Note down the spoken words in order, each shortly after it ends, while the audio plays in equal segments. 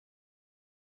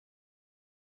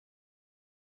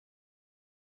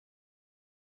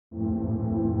Hey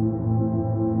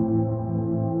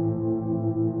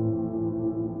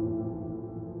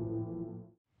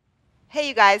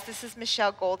you guys, this is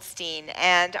Michelle Goldstein,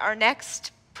 and our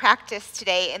next practice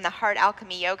today in the Heart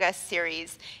Alchemy Yoga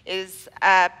series is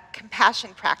a compassion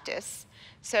practice.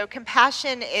 So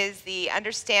compassion is the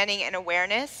understanding and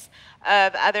awareness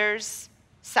of others'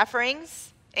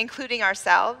 sufferings, including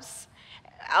ourselves,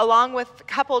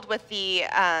 coupled with the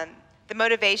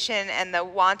motivation and the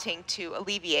wanting to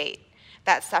alleviate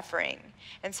that suffering.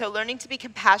 And so learning to be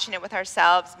compassionate with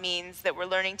ourselves means that we're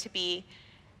learning to be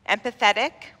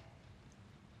empathetic.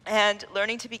 And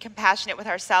learning to be compassionate with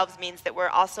ourselves means that we're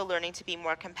also learning to be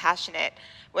more compassionate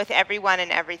with everyone and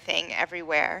everything,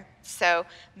 everywhere. So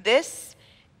this,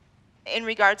 in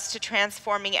regards to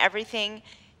transforming everything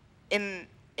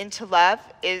into love,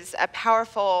 is a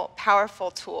powerful,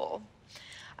 powerful tool.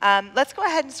 Let's go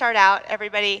ahead and start out.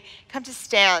 Everybody come to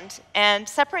stand and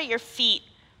separate your feet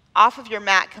off of your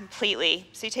mat completely.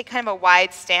 So you take kind of a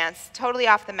wide stance, totally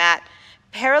off the mat.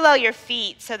 Parallel your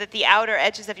feet so that the outer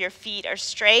edges of your feet are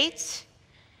straight.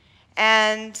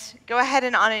 And go ahead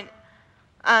and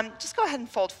just go ahead and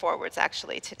fold forwards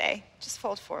actually today. Just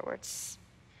fold forwards.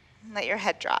 And let your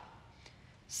head drop.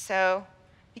 So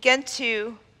begin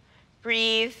to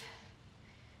breathe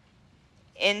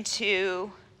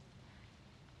into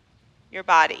your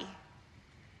body.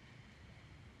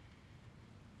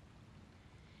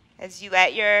 As you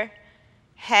let your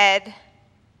head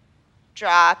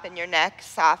drop and your neck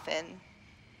soften,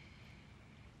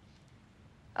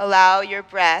 allow your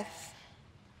breath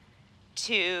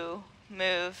to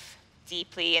move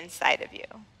deeply inside of you.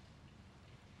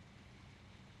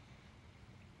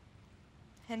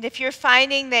 And if you're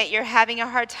finding that you're having a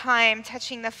hard time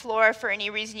touching the floor for any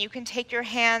reason, you can take your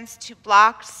hands to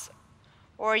blocks,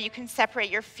 or you can separate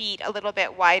your feet a little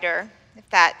bit wider if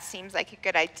that seems like a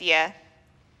good idea.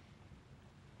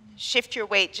 Shift your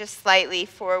weight just slightly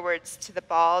forwards to the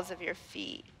balls of your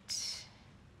feet.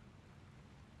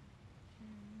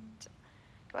 And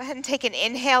go ahead and take an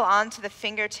inhale onto the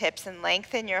fingertips and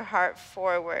lengthen your heart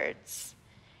forwards.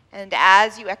 And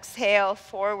as you exhale,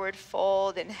 forward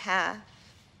fold in half.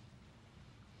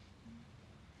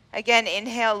 Again,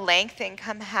 inhale, lengthen,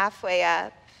 come halfway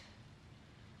up.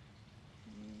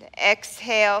 And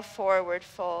exhale, forward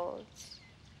fold.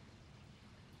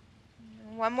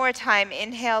 One more time,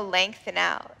 inhale, lengthen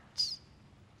out.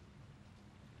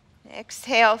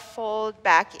 Exhale, fold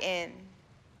back in.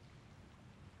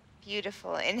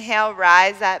 Beautiful. Inhale,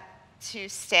 rise up to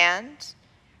stand.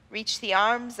 Reach the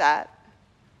arms up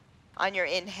on your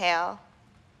inhale.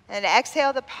 And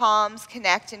exhale, the palms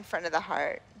connect in front of the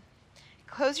heart.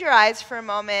 Close your eyes for a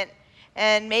moment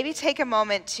and maybe take a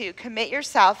moment to commit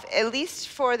yourself, at least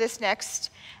for this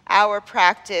next hour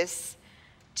practice,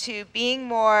 to being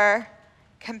more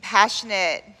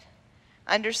compassionate,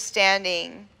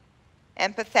 understanding,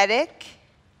 empathetic,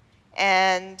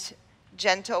 and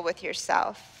gentle with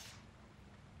yourself.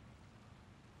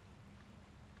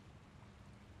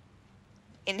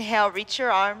 Inhale, reach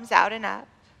your arms out and up.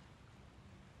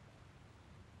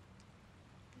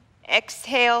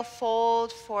 Exhale,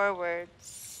 fold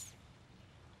forwards.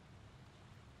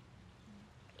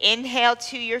 Inhale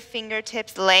to your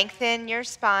fingertips, lengthen your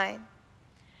spine.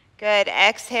 Good.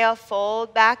 Exhale,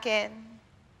 fold back in.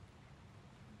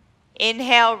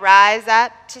 Inhale, rise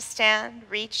up to stand.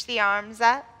 Reach the arms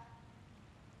up.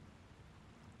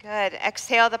 Good.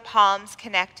 Exhale, the palms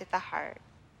connect at the heart.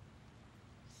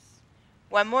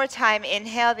 One more time.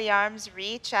 Inhale, the arms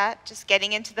reach up, just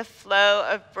getting into the flow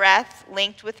of breath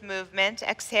linked with movement.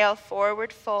 Exhale,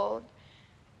 forward fold.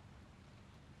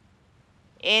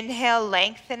 Inhale,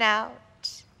 lengthen out.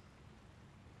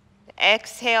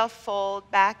 Exhale, fold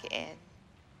back in.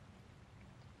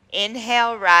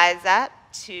 Inhale, rise up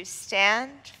to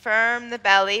stand. Firm the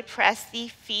belly, press the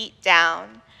feet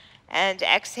down. And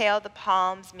exhale, the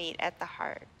palms meet at the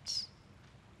heart.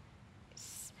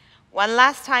 One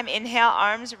last time, inhale,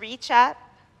 arms reach up.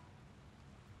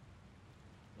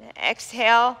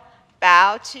 Exhale,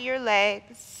 bow to your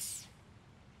legs.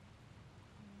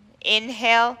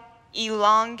 Inhale,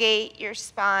 elongate your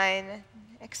spine.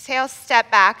 Exhale, step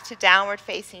back to downward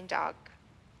facing dog.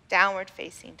 Downward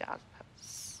facing dog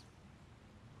pose.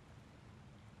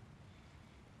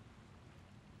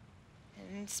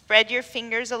 And spread your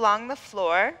fingers along the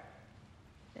floor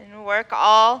and work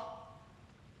all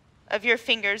of your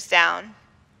fingers down.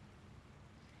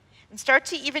 And start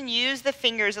to even use the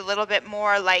fingers a little bit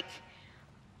more like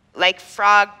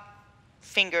frog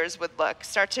fingers would look.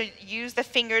 Start to use the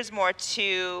fingers more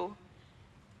to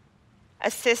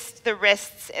assist the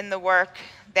wrists in the work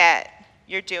that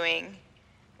you're doing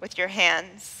with your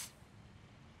hands.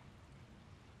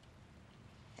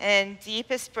 And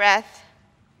deepest breath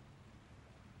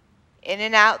in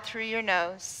and out through your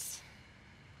nose.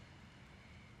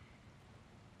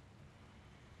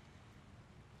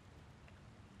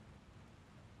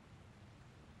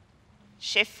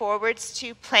 Shift forwards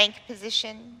to plank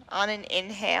position on an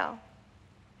inhale.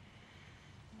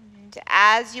 And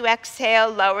as you exhale,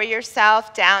 lower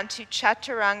yourself down to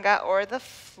chaturanga or the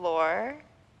floor.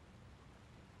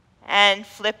 And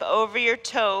flip over your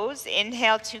toes.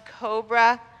 Inhale to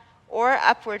cobra or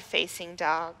upward facing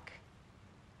dog.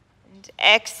 And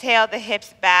exhale the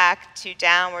hips back to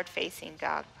downward facing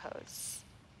dog pose.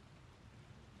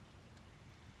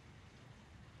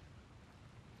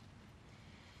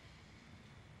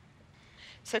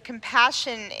 So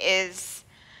compassion is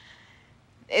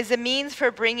a means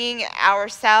for bringing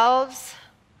ourselves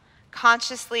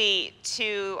consciously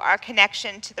to our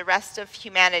connection to the rest of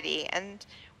humanity. And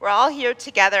we're all here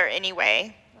together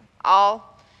anyway,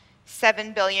 all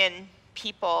 7 billion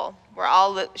people. We're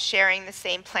all sharing the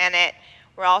same planet.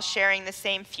 We're all sharing the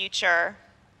same future.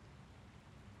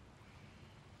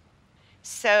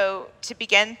 So to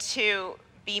begin to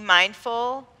be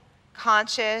mindful,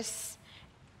 conscious,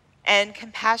 and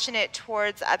compassionate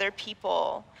towards other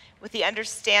people with the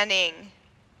understanding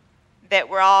that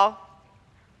we're all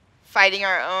fighting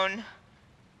our own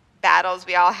battles,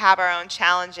 we all have our own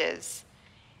challenges.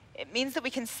 It means that we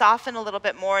can soften a little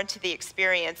bit more into the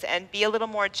experience and be a little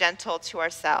more gentle to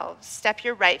ourselves. Step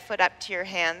your right foot up to your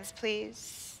hands,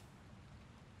 please.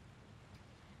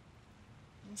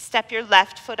 And step your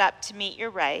left foot up to meet your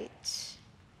right.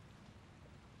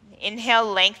 Inhale,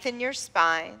 lengthen your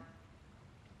spine.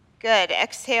 Good.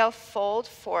 Exhale, fold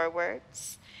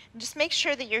forwards. And just make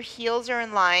sure that your heels are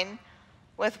in line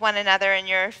with one another and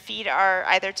your feet are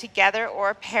either together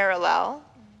or parallel.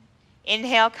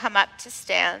 Inhale, come up to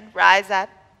stand. Rise up,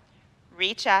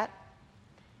 reach up.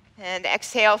 And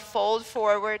exhale, fold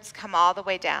forwards, come all the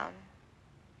way down.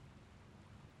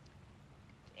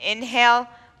 Inhale,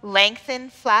 lengthen,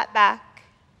 flat back.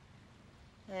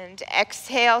 And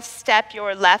exhale, step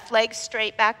your left leg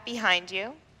straight back behind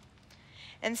you.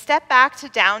 And step back to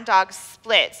down dog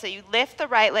split. So you lift the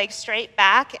right leg straight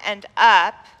back and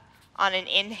up on an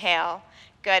inhale.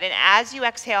 Good. And as you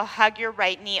exhale, hug your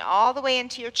right knee all the way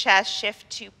into your chest. Shift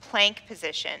to plank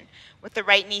position with the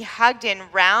right knee hugged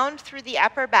in, round through the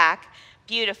upper back.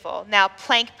 Beautiful. Now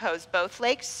plank pose, both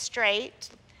legs straight.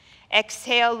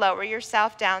 Exhale, lower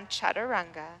yourself down,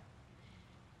 chaturanga.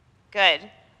 Good.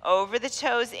 Over the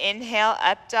toes, inhale,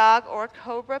 up dog or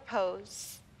cobra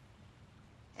pose.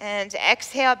 And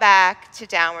exhale back to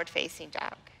downward facing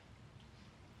dog.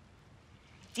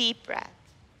 Deep breath.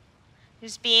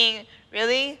 Just being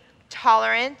really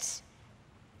tolerant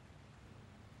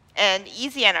and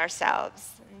easy on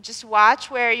ourselves. And just watch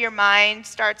where your mind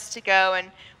starts to go. And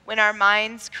when our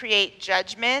minds create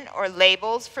judgment or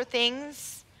labels for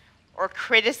things, or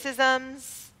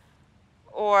criticisms,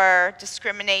 or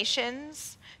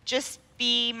discriminations, just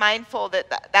be mindful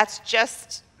that that's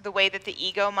just the way that the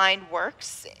ego mind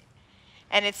works,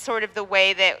 and it's sort of the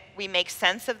way that we make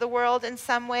sense of the world in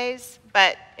some ways,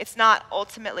 but it's not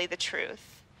ultimately the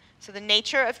truth. So the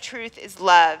nature of truth is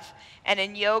love, and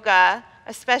in yoga,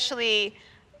 especially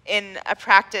in a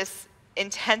practice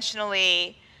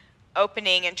intentionally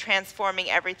opening and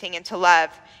transforming everything into love,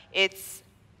 it's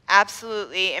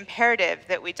absolutely imperative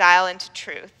that we dial into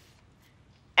truth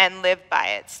and live by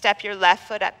it. Step your left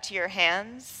foot up to your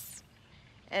hands.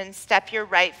 And step your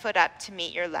right foot up to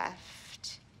meet your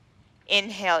left.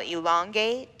 Inhale,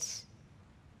 elongate.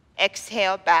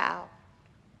 Exhale, bow.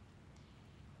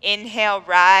 Inhale,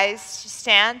 rise to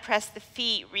stand. Press the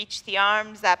feet, reach the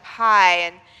arms up high.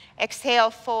 And exhale,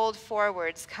 fold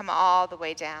forwards, come all the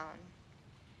way down.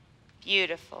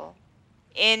 Beautiful.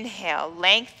 Inhale,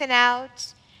 lengthen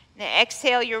out. Now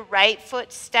exhale, your right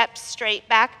foot steps straight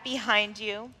back behind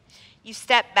you. You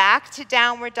step back to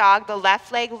downward dog. The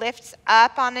left leg lifts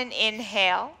up on an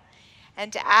inhale.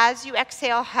 And as you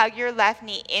exhale, hug your left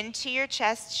knee into your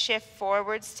chest. Shift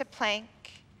forwards to plank.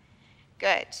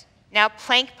 Good. Now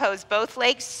plank pose, both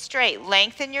legs straight.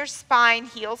 Lengthen your spine,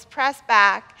 heels press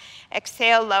back.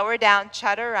 Exhale, lower down,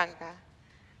 chaturanga.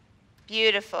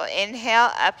 Beautiful. Inhale,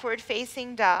 upward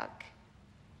facing dog.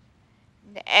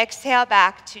 And exhale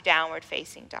back to downward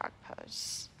facing dog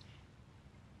pose.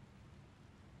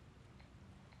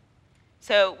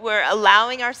 So we're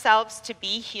allowing ourselves to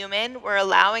be human. We're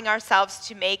allowing ourselves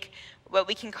to make what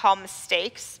we can call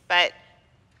mistakes, but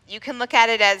you can look at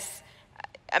it as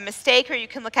a mistake or you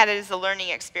can look at it as a learning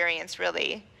experience,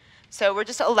 really. So we're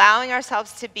just allowing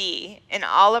ourselves to be in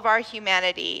all of our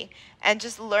humanity and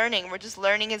just learning. We're just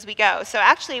learning as we go. So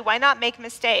actually, why not make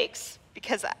mistakes?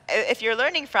 because if you're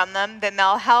learning from them, then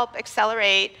they'll help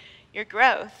accelerate your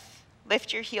growth.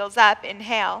 Lift your heels up,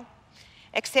 inhale.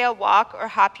 Exhale, walk or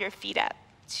hop your feet up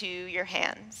to your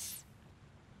hands.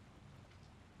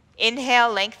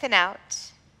 Inhale, lengthen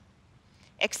out.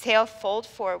 Exhale, fold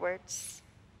forwards.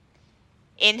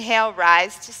 Inhale,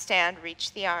 rise to stand,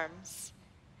 reach the arms.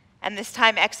 And this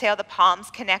time, exhale, the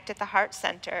palms connect at the heart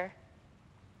center.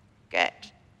 Good.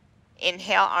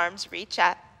 Inhale, arms reach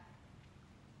up.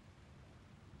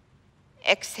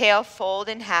 Exhale, fold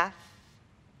in half.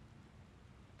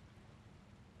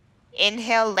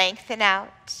 Inhale, lengthen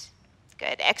out.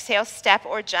 Good. Exhale, step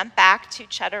or jump back to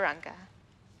chaturanga.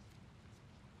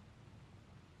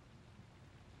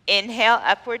 Inhale,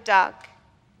 upward dog.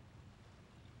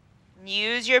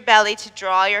 Use your belly to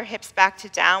draw your hips back to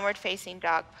downward facing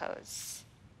dog pose.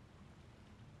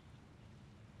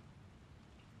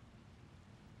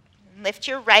 Lift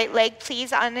your right leg,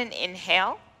 please, on an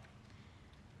inhale.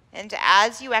 And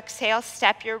as you exhale,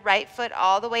 step your right foot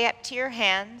all the way up to your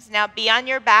hands. Now be on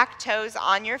your back toes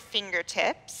on your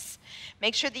fingertips.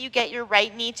 Make sure that you get your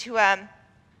right knee to a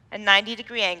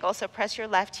 90-degree angle. So press your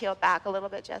left heel back a little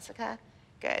bit, Jessica.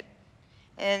 Good.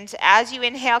 And as you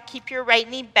inhale, keep your right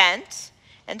knee bent.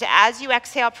 And as you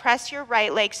exhale, press your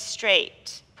right leg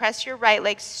straight. Press your right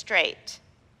leg straight.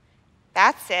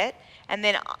 That's it. And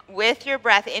then with your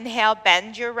breath, inhale,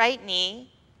 bend your right knee.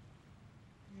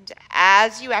 And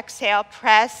as you exhale,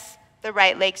 press the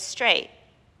right leg straight.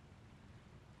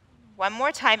 One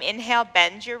more time, inhale,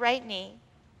 bend your right knee.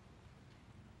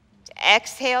 And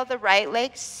exhale, the right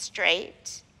leg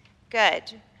straight.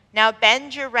 Good. Now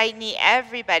bend your right knee,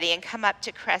 everybody, and come up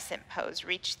to crescent pose.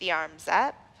 Reach the arms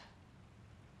up.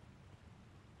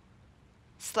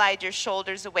 Slide your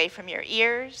shoulders away from your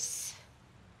ears.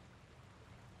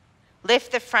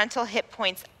 Lift the frontal hip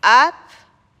points up.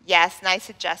 Yes, nice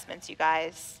adjustments, you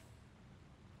guys.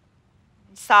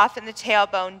 And soften the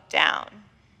tailbone down.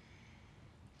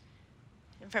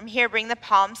 And from here, bring the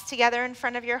palms together in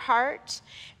front of your heart.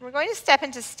 And we're going to step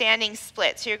into standing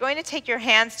split. So you're going to take your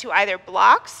hands to either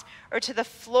blocks or to the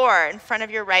floor in front of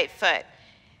your right foot.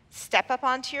 Step up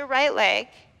onto your right leg,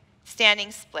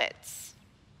 standing splits.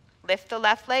 Lift the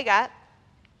left leg up.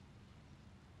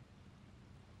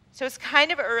 So it's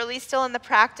kind of early still in the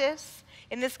practice.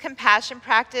 In this compassion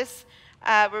practice,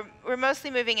 we're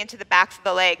mostly moving into the backs of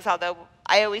the legs, although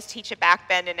I always teach a back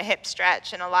bend and a hip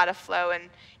stretch and a lot of flow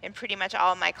in pretty much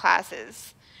all of my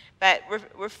classes. But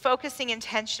we're focusing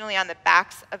intentionally on the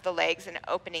backs of the legs and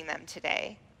opening them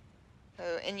today.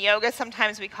 So in yoga,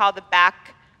 sometimes we call the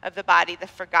back of the body the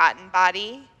forgotten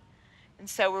body. And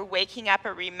so we're waking up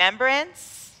a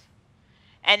remembrance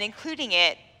and including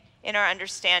it in our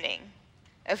understanding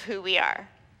of who we are.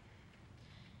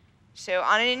 So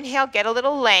on an inhale, get a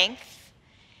little length.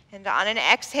 And on an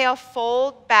exhale,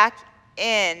 fold back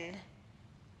in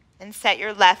and set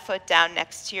your left foot down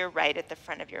next to your right at the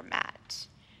front of your mat.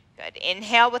 Good.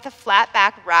 Inhale with a flat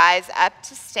back, rise up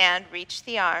to stand, reach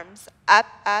the arms, up,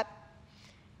 up.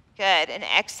 Good. And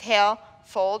exhale,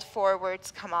 fold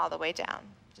forwards, come all the way down.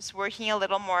 Just working a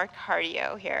little more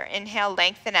cardio here. Inhale,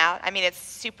 lengthen out. I mean, it's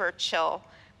super chill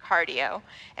cardio.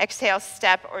 Exhale,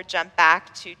 step or jump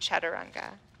back to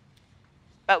chaturanga.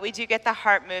 But we do get the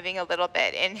heart moving a little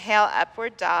bit. Inhale,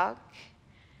 upward dog.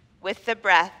 With the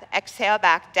breath, exhale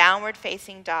back, downward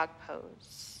facing dog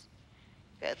pose.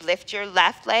 Good. Lift your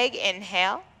left leg,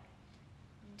 inhale.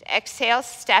 Exhale,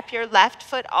 step your left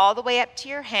foot all the way up to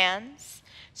your hands.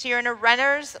 So you're in a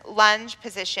runner's lunge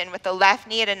position with the left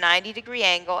knee at a 90-degree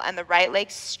angle and the right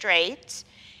leg straight.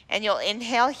 And you'll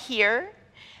inhale here.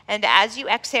 And as you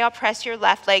exhale, press your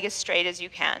left leg as straight as you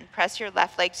can. Press your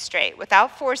left leg straight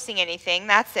without forcing anything.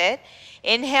 That's it.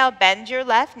 Inhale, bend your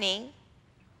left knee.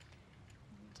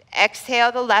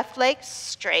 Exhale the left leg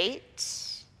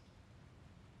straight.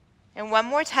 And one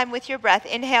more time with your breath.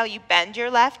 Inhale, you bend your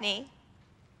left knee.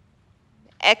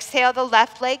 Exhale the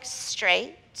left leg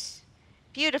straight.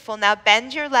 Beautiful. Now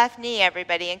bend your left knee,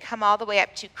 everybody, and come all the way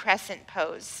up to crescent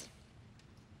pose.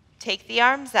 Take the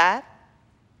arms up.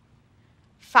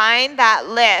 Find that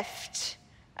lift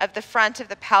of the front of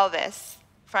the pelvis.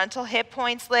 Frontal hip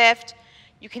points lift.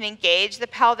 You can engage the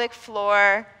pelvic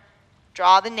floor.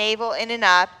 Draw the navel in and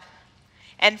up.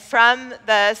 And from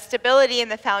the stability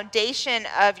and the foundation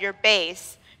of your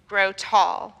base, grow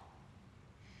tall.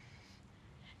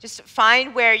 Just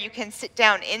find where you can sit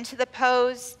down into the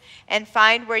pose and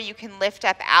find where you can lift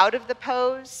up out of the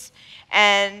pose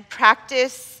and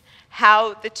practice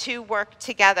how the two work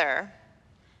together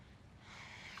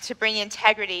to bring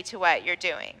integrity to what you're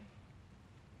doing.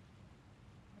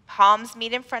 Palms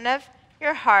meet in front of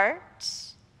your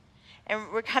heart. And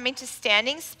we're coming to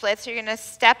standing splits. So you're going to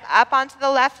step up onto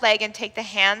the left leg and take the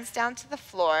hands down to the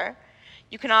floor.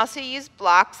 You can also use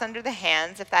blocks under the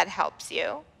hands if that helps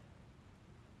you.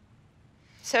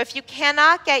 So if you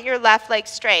cannot get your left leg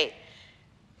straight,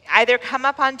 either come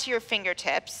up onto your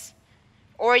fingertips,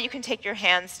 or you can take your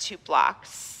hands to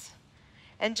blocks.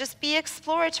 And just be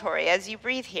exploratory as you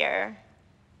breathe here.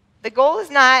 The goal is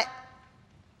not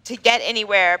to get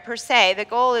anywhere per se. The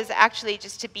goal is actually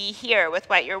just to be here with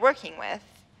what you're working with.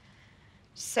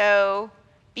 So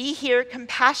be here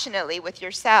compassionately with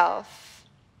yourself.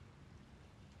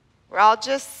 We're all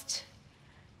just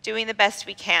doing the best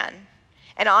we can.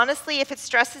 And honestly, if it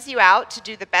stresses you out to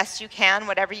do the best you can,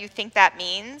 whatever you think that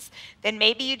means, then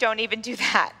maybe you don't even do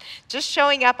that. Just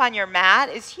showing up on your mat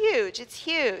is huge. It's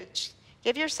huge.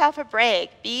 Give yourself a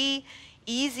break. Be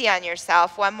easy on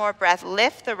yourself. One more breath.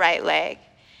 Lift the right leg.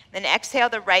 Then exhale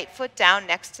the right foot down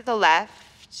next to the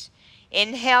left.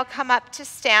 Inhale, come up to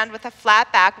stand with a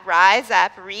flat back. Rise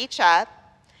up, reach up.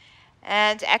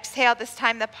 And exhale, this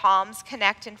time the palms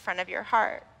connect in front of your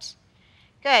heart.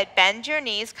 Good. Bend your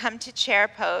knees, come to chair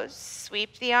pose.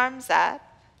 Sweep the arms up.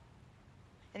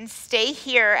 And stay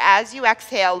here as you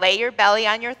exhale. Lay your belly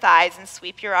on your thighs and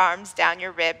sweep your arms down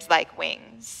your ribs like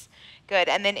wings. Good.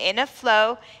 And then in a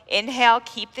flow, inhale,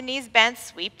 keep the knees bent,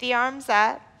 sweep the arms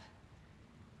up.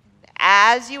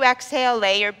 As you exhale,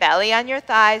 lay your belly on your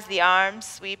thighs, the arms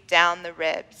sweep down the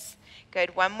ribs.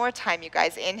 Good. One more time, you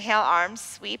guys. Inhale, arms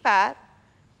sweep up.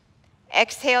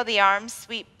 Exhale, the arms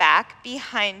sweep back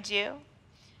behind you.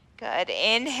 Good.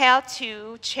 Inhale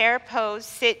to chair pose.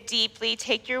 Sit deeply.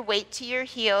 Take your weight to your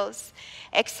heels.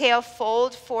 Exhale,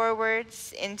 fold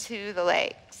forwards into the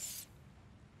legs.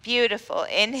 Beautiful.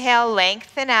 Inhale,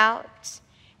 lengthen out.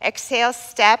 Exhale,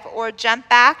 step or jump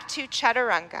back to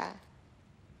chaturanga.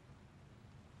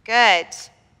 Good.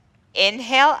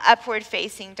 Inhale, upward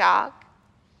facing dog.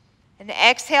 And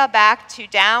exhale back to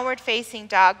downward facing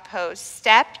dog pose.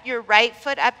 Step your right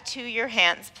foot up to your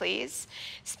hands, please.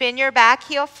 Spin your back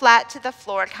heel flat to the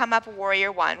floor. Come up,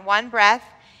 warrior one. One breath.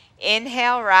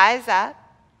 Inhale, rise up.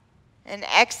 And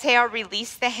exhale,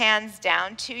 release the hands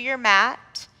down to your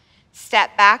mat.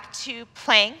 Step back to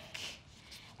plank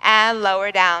and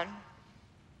lower down.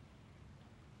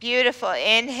 Beautiful.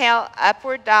 Inhale,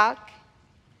 upward dog.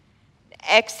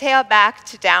 Exhale back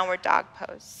to downward dog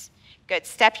pose. Good.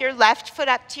 Step your left foot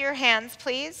up to your hands,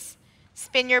 please.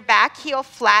 Spin your back heel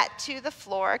flat to the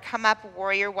floor. Come up,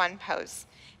 warrior one pose.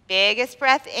 Biggest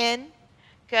breath in.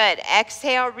 Good.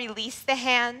 Exhale, release the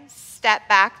hands. Step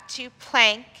back to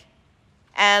plank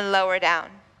and lower down.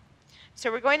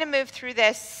 So we're going to move through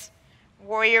this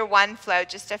warrior one flow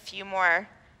just a few more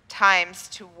times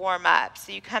to warm up.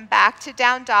 So you come back to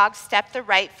down dog. Step the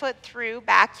right foot through,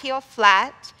 back heel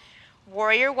flat.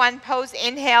 Warrior one pose.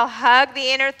 Inhale, hug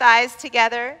the inner thighs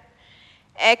together.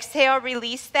 Exhale,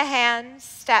 release the hands.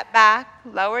 Step back,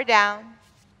 lower down.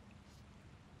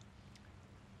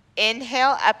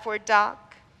 Inhale, upward dog.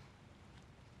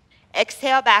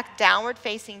 Exhale, back, downward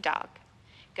facing dog.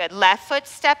 Good. Left foot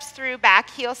steps through, back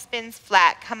heel spins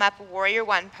flat. Come up, warrior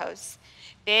one pose.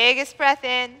 Biggest breath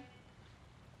in.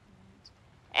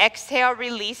 Exhale,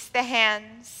 release the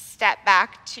hands. Step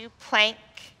back to plank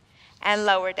and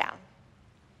lower down.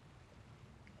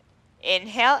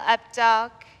 Inhale, up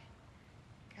dog.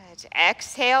 Good.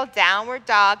 Exhale, downward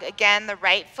dog. Again, the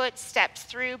right foot steps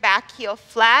through, back heel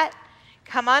flat.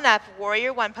 Come on up,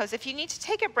 warrior one pose. If you need to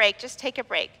take a break, just take a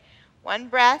break. One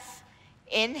breath.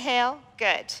 Inhale.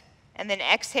 Good. And then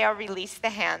exhale, release the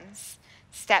hands.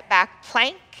 Step back,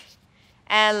 plank,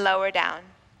 and lower down.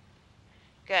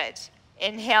 Good.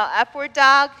 Inhale, upward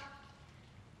dog.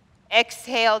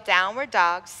 Exhale, downward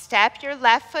dog. Step your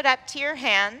left foot up to your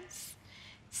hands.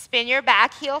 Spin your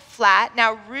back heel flat.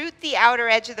 Now root the outer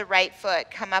edge of the right foot.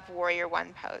 Come up, warrior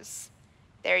one pose.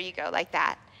 There you go, like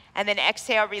that. And then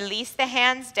exhale, release the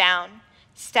hands down.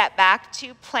 Step back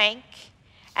to plank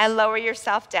and lower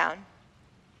yourself down.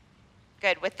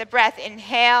 Good. With the breath,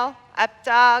 inhale, up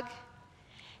dog.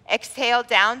 Exhale,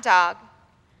 down dog.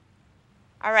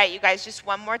 All right, you guys, just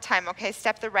one more time, okay?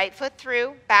 Step the right foot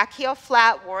through, back heel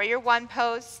flat, warrior one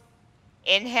pose.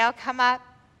 Inhale, come up.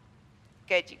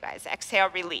 Good, you guys. Exhale,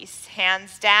 release.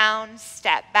 Hands down,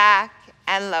 step back,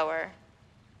 and lower.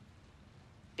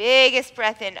 Biggest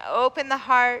breath in, open the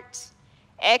heart.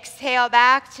 Exhale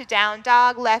back to down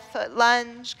dog, left foot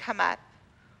lunge, come up.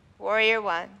 Warrior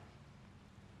one.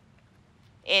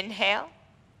 Inhale.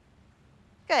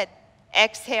 Good.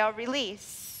 Exhale,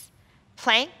 release.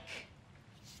 Plank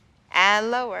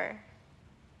and lower.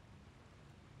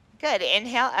 Good.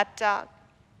 Inhale, up dog.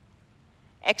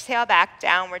 Exhale back,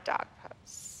 downward dog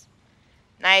pose.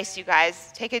 Nice, you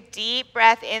guys. Take a deep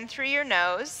breath in through your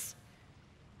nose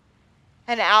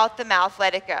and out the mouth,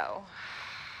 let it go.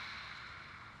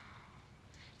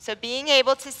 So being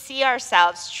able to see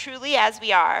ourselves truly as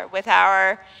we are with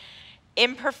our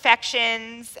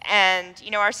imperfections and,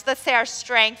 let's say our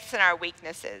strengths and our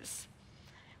weaknesses.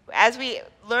 As we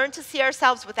learn to see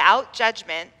ourselves without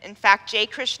judgment, in fact, J.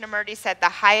 Krishnamurti said the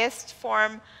highest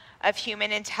form of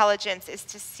human intelligence is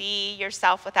to see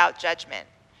yourself without judgment.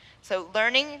 So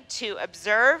learning to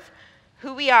observe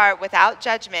who we are without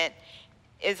judgment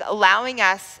is allowing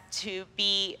us to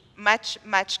be much,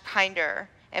 much kinder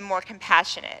and more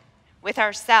compassionate with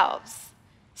ourselves.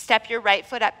 Step your right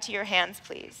foot up to your hands,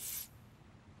 please.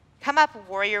 Come up,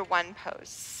 warrior one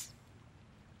pose.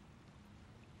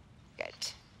 Good.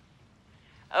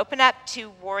 Open up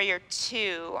to warrior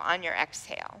two on your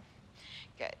exhale.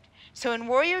 Good. So in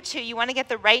warrior two, you want to get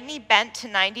the right knee bent to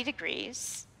 90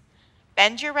 degrees.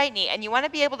 Bend your right knee, and you want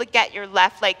to be able to get your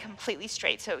left leg completely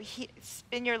straight. So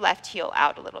spin your left heel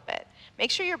out a little bit.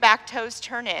 Make sure your back toes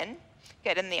turn in.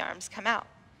 Good, and the arms come out.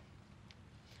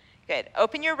 Good.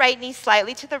 Open your right knee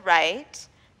slightly to the right.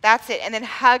 That's it. And then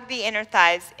hug the inner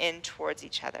thighs in towards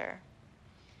each other.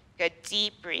 Good.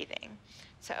 Deep breathing.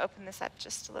 So open this up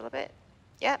just a little bit.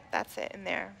 Yep, that's it in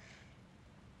there.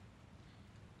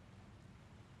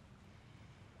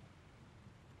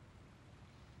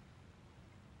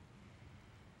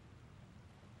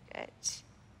 Good.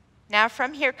 Now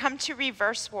from here, come to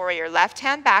reverse warrior. Left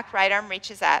hand back, right arm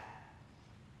reaches up.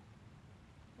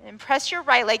 And press your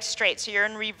right leg straight, so you're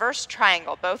in reverse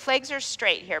triangle. Both legs are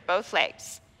straight here, both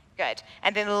legs. Good.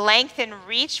 And then lengthen,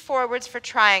 reach forwards for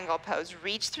triangle pose.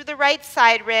 Reach through the right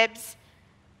side ribs.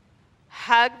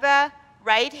 Hug the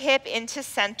right hip into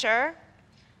center,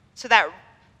 so that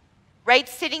right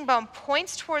sitting bone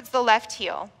points towards the left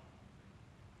heel.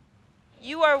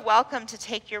 You are welcome to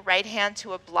take your right hand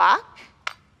to a block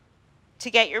to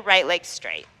get your right leg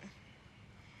straight.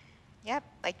 Yep,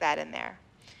 like that in there.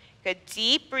 Good,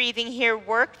 deep breathing here.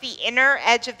 Work the inner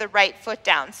edge of the right foot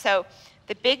down. So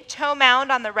the big toe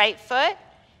mound on the right foot,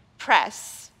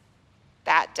 press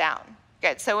that down.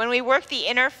 Good, so when we work the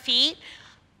inner feet,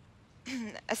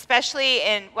 especially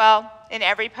in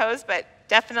every pose, but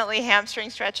definitely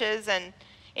hamstring stretches and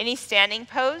any standing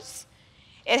pose,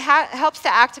 it helps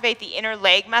to activate the inner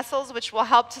leg muscles, which will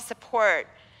help to support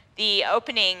the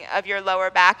opening of your lower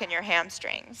back and your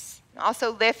hamstrings.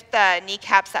 Also lift the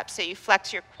kneecaps up so you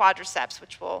flex your quadriceps,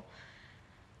 which will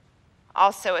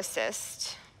also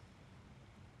assist.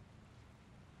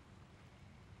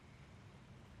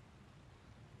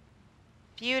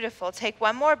 Beautiful. Take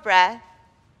one more breath.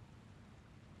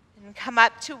 And come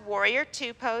up to warrior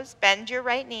two pose. Bend your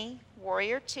right knee,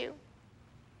 warrior two.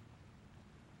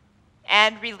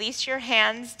 And release your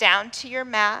hands down to your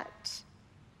mat.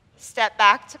 Step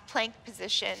back to plank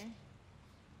position.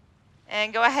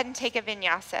 And go ahead and take a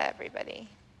vinyasa, everybody.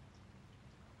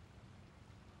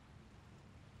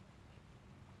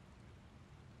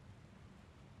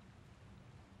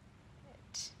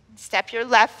 Good. Step your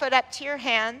left foot up to your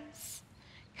hands.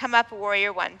 Come up,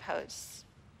 warrior one pose.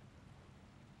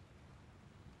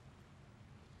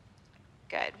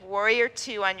 Good. Warrior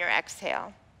two on your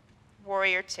exhale.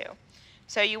 Warrior two.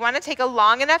 So you want to take a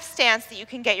long enough stance that you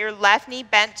can get your left knee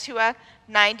bent to a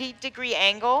 90-degree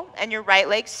angle and your right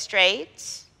leg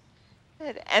straight.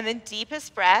 Good. And then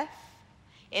deepest breath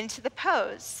into the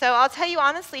pose. So I'll tell you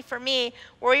honestly, for me,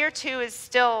 warrior two is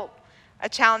still a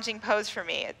challenging pose for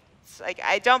me. It's like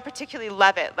I don't particularly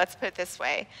love it, let's put it this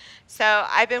way. So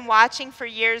I've been watching for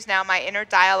years now my inner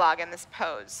dialogue in this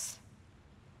pose.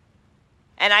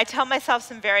 And I tell myself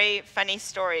some very funny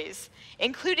stories,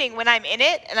 including when I'm in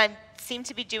it and I seem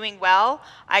to be doing well,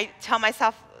 I tell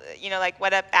myself, like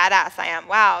what a badass I am.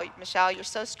 Wow, Michelle, you're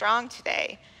so strong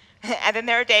today. And then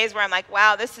there are days where I'm like,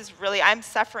 wow, this is really, I'm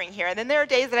suffering here. And then there are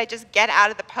days that I just get out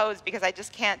of the pose because I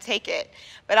just can't take it.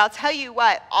 But I'll tell you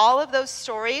what, all of those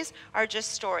stories are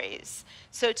just stories.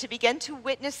 So to begin to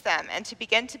witness them and to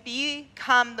begin to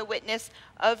become the witness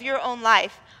of your own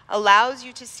life allows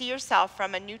you to see yourself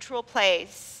from a neutral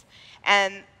place.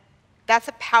 And that's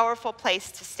a powerful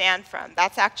place to stand from.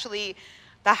 That's actually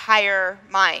the higher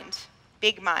mind,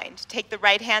 big mind. Take the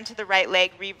right hand to the right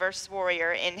leg, reverse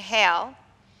warrior. Inhale.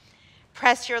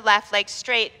 Press your left leg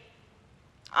straight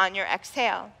on your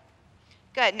exhale.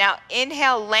 Good. Now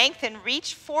inhale, lengthen,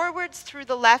 reach forwards through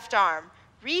the left arm.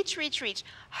 Reach, reach, reach.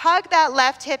 Hug that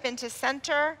left hip into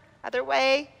center, other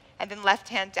way, and then left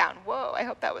hand down. Whoa, I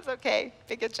hope that was okay.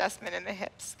 Big adjustment in the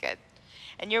hips. Good.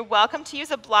 And you're welcome to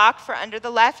use a block for under the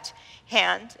left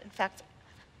hand. In fact,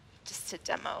 just to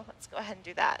demo. Let's go ahead and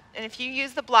do that. And if you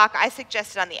use the block, I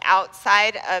suggest it on the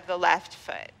outside of the left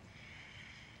foot.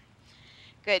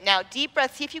 Good. Now, deep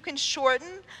breath. See if you can shorten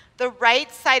the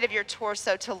right side of your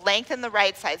torso to lengthen the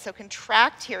right side. So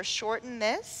contract here, shorten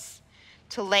this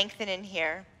to lengthen in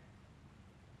here.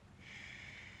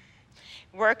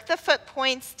 Work the foot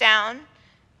points down.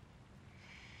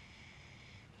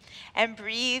 And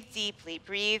breathe deeply,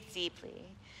 breathe deeply.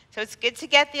 So it's good to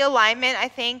get the alignment, I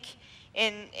think,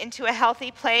 into a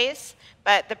healthy place,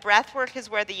 but the breath work is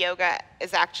where the yoga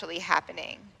is actually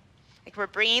happening. Like we're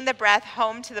bringing the breath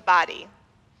home to the body.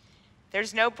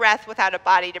 There's no breath without a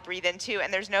body to breathe into,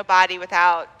 and there's no body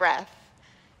without breath.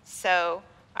 So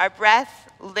our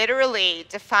breath literally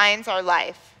defines our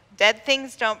life. Dead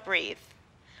things don't breathe.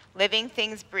 Living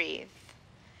things breathe.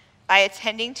 By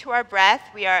attending to our breath,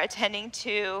 we are attending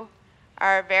to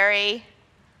our very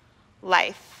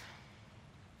life.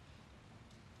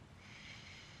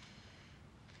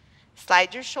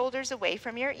 Slide your shoulders away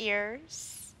from your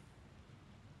ears.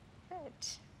 Good.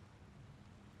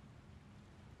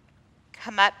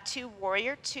 Come up to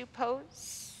warrior two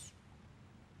pose.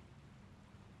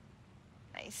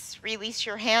 Nice. Release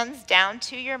your hands down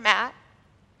to your mat.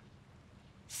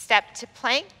 Step to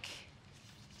plank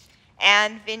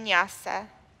and vinyasa.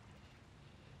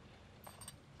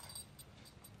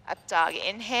 Up dog,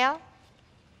 inhale.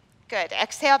 Good.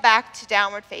 Exhale back to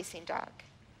downward facing dog.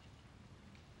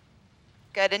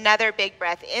 Good. Another big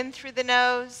breath in through the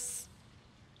nose.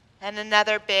 And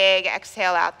another big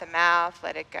exhale out the mouth.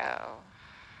 Let it go.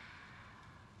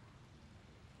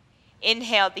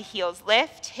 Inhale, the heels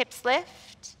lift, hips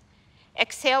lift.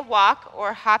 Exhale, walk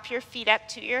or hop your feet up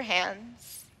to your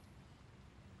hands.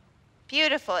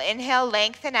 Beautiful. Inhale,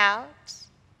 lengthen out.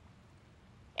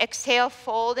 Exhale,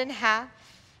 fold in half.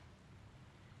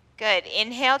 Good.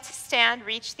 Inhale to stand,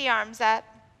 reach the arms up.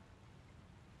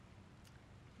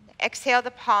 Exhale,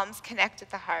 the palms connect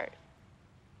at the heart.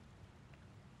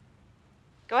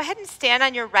 Go ahead and stand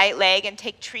on your right leg and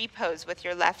take tree pose with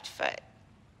your left foot.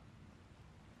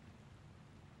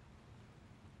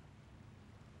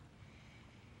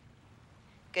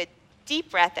 Good.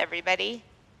 Deep breath, everybody.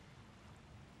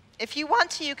 If you want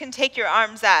to, you can take your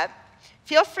arms up.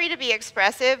 Feel free to be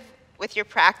expressive with your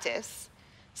practice.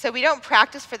 So we don't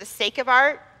practice for the sake of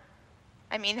art.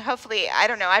 I mean, hopefully, I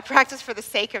don't know, I practice for the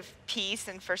sake of peace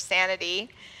and for sanity.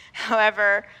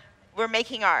 However, we're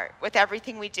making art with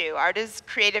everything we do. Art is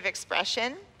creative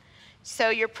expression. So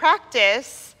your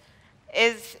practice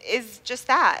is just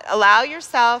that. Allow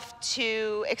yourself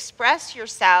to express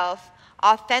yourself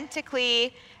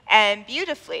authentically and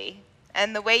beautifully.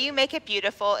 And the way you make it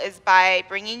beautiful is by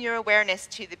bringing your awareness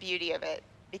to the beauty of it,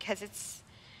 because it's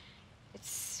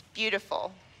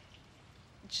beautiful.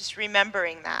 Just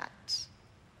remembering that.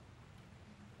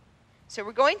 So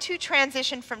we're going to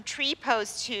transition from tree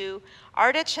pose to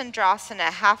Ardha Chandrasana,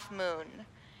 half moon.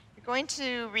 You're going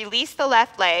to release the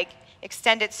left leg,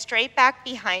 extend it straight back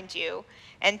behind you,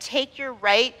 and take your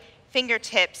right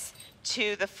fingertips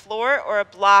to the floor or a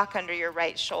block under your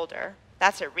right shoulder.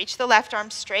 That's it. Reach the left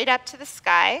arm straight up to the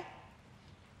sky.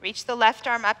 Reach the left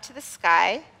arm up to the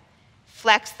sky.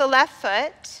 Flex the left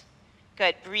foot.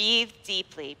 Good. Breathe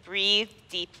deeply. Breathe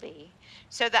deeply.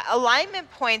 So the alignment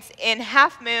points in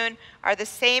half moon are the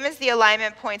same as the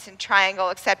alignment points in triangle,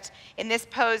 except in this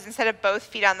pose, instead of both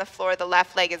feet on the floor, the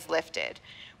left leg is lifted,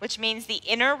 which means the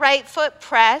inner right foot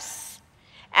press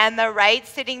and the right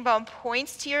sitting bone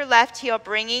points to your left heel,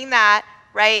 bringing that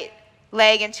right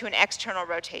leg into an external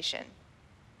rotation.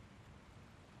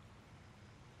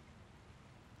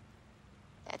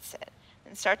 That's it.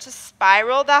 And start to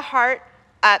spiral the heart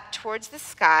up towards the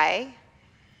sky.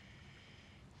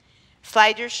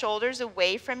 Slide your shoulders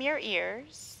away from your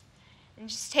ears. And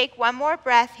just take one more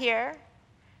breath here.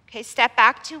 Okay, step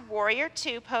back to warrior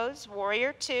two pose,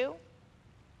 warrior two.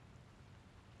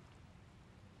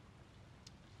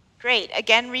 Great.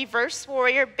 Again, reverse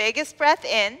warrior, biggest breath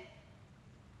in.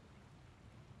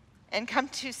 And come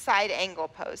to side angle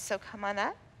pose. So come on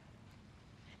up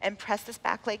and press this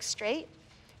back leg straight.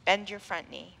 Bend your front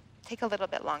knee. Take a little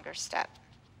bit longer step.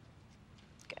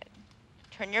 Good.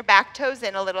 Turn your back toes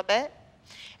in a little bit.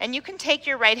 And you can take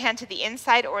your right hand to the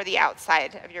inside or the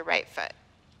outside of your right foot.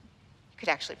 You could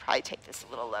actually probably take this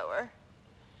a little lower.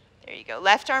 There you go.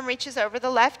 Left arm reaches over the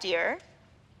left ear.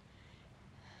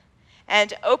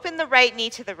 And open the right knee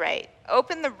to the right.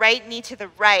 Open the right knee to the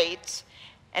right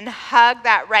and hug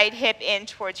that right hip in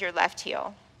towards your left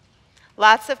heel.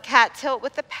 Lots of cat tilt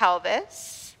with the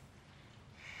pelvis.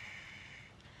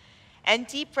 And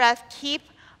deep breath, keep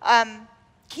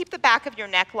the back of your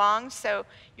neck long. So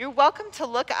you're welcome to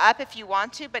look up if you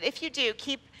want to, but if you do,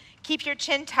 keep Keep your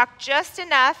chin tucked just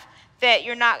enough that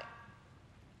you're not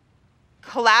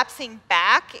collapsing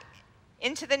back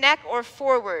into the neck or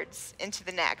forwards into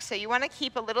the neck. So you want to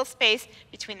keep a little space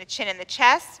between the chin and the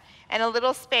chest and a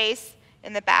little space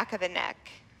in the back of the neck.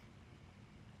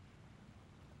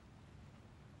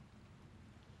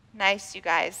 Nice, you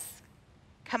guys.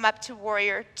 Come up to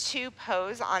warrior two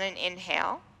pose on an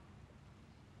inhale.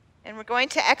 And we're going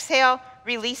to exhale,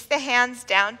 release the hands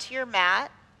down to your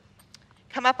mat.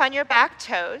 Come up on your back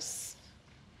toes.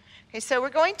 Okay, so we're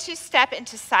going to step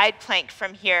into side plank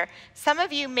from here. Some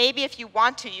of you, maybe if you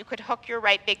want to, you could hook your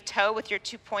right big toe with your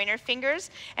two pointer fingers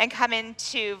and come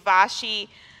into Vashi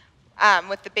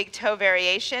with the big toe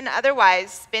variation.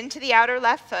 Otherwise, spin to the outer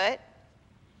left foot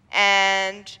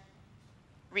and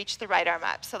reach the right arm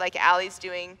up. So like Allie's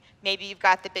doing, maybe you've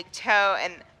got the big toe,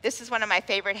 and this is one of my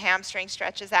favorite hamstring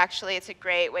stretches, actually. It's a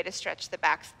great way to stretch the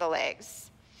backs of the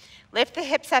legs. Lift the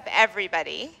hips up,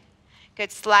 everybody.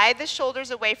 Good. Slide the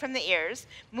shoulders away from the ears.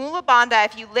 Mula Bandha,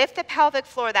 if you lift the pelvic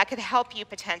floor, that could help you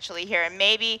potentially here, and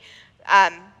maybe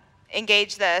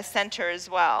engage the center as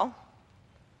well.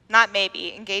 Not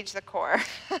maybe, engage the core.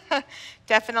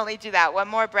 Definitely do that. One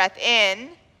more breath in.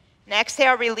 And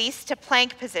exhale, release to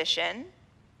plank position.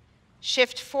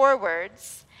 Shift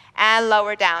forwards and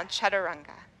lower down,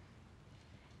 chaturanga.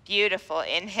 Beautiful.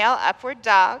 Inhale, upward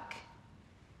dog.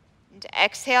 And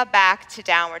exhale back to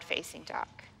downward facing dog.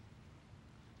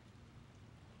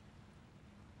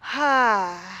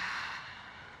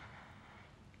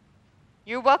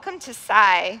 You're welcome to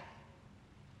sigh.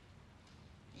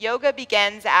 Yoga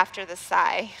begins after the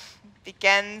sigh,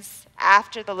 begins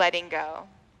after the letting go.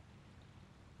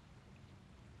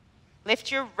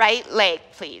 Lift your right leg,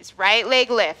 please. Right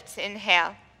leg lifts.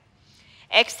 Inhale.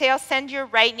 Exhale, send your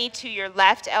right knee to your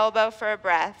left elbow for a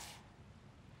breath.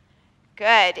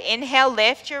 Good. Inhale,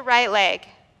 lift your right leg.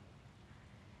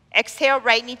 Exhale,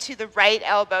 right knee to the right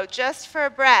elbow, just for a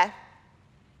breath.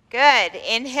 Good.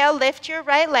 Inhale, lift your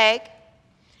right leg.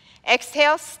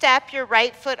 Exhale, step your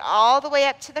right foot all the way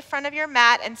up to the front of your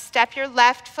mat and step your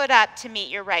left foot up to meet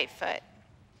your right foot.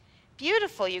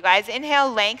 Beautiful, you guys.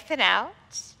 Inhale, lengthen out.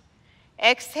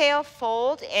 Exhale,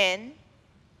 fold in.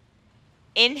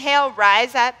 Inhale,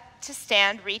 rise up to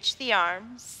stand, reach the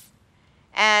arms.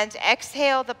 And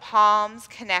exhale, the palms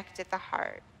connect at the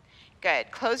heart.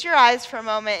 Good. Close your eyes for a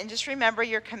moment and just remember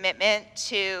your commitment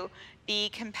to be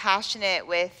compassionate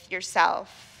with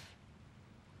yourself.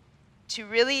 To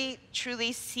really,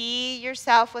 truly see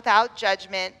yourself without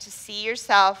judgment, to see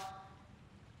yourself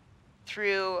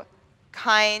through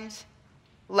kind,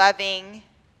 loving,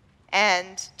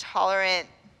 and tolerant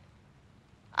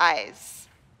eyes.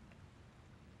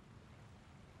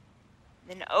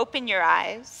 Then open your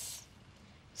eyes.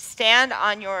 Stand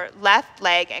on your left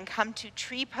leg and come to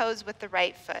tree pose with the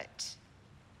right foot.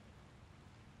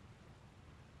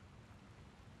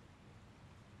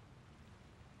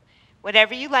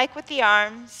 Whatever you like with the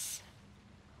arms.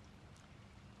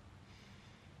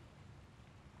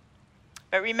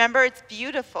 But remember, it's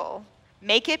beautiful.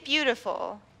 Make it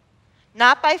beautiful.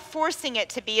 Not by forcing it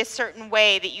to be a certain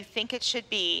way that you think it should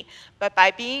be, but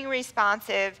by being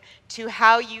responsive to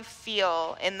how you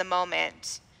feel in the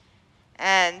moment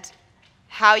and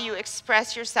how you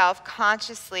express yourself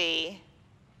consciously.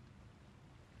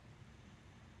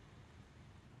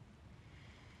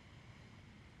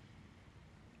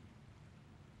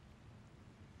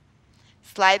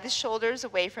 Slide the shoulders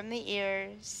away from the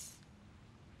ears.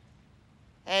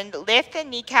 And lift the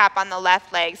kneecap on the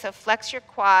left leg, so flex your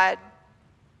quad.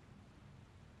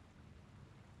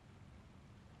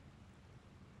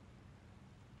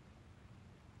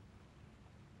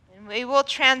 And we will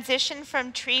transition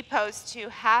from tree pose to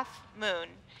half moon.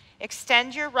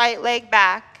 Extend your right leg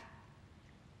back.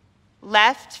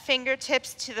 Left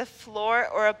fingertips to the floor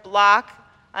or a block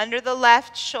under the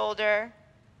left shoulder.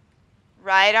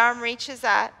 Right arm reaches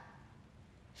up.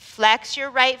 Flex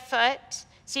your right foot.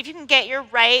 See if you can get your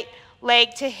right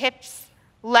leg to hips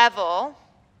level.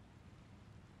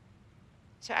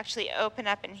 So actually open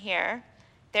up in here.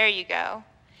 There you go.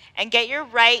 And get your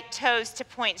right toes to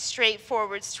point straight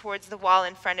forwards towards the wall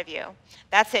in front of you.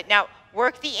 That's it. Now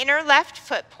work the inner left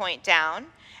foot point down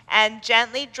and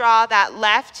gently draw that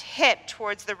left hip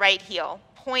towards the right heel.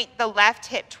 Point the left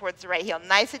hip towards the right heel.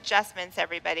 Nice adjustments,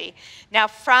 everybody. Now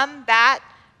from that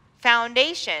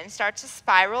foundation, start to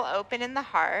spiral open in the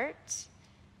heart.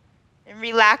 And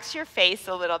relax your face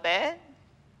a little bit.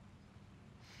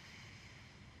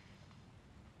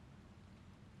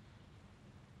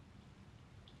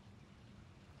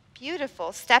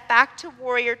 Beautiful. Step back to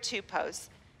warrior two pose.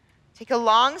 Take a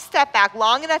long step back,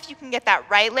 long enough you can get that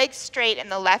right leg straight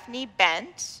and the left knee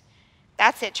bent.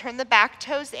 That's it. Turn the back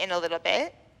toes in a little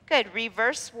bit. Good.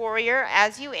 Reverse warrior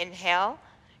as you inhale.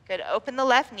 Good. Open the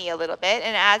left knee a little bit.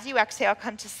 And as you exhale,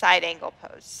 come to side angle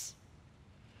pose.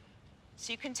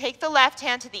 So you can take the left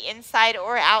hand to the inside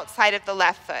or outside of the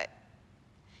left foot.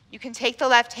 You can take the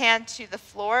left hand to the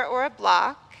floor or a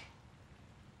block.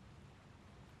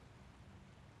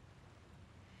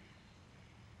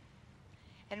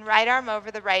 And right arm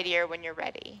over the right ear when you're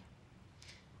ready.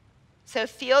 So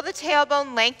feel the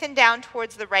tailbone lengthen down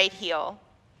towards the right heel.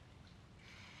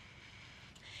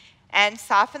 And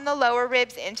soften the lower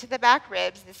ribs into the back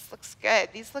ribs. This looks good.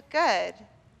 These look good.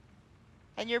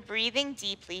 And you're breathing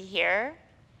deeply here.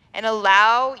 And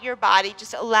allow your body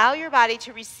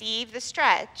to receive the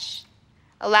stretch.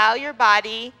 Allow your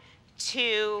body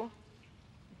to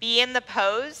be in the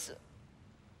pose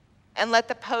and let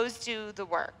the pose do the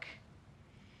work.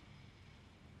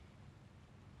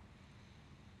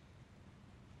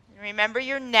 Remember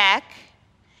your neck.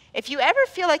 If you ever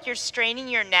feel like you're straining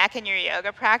your neck in your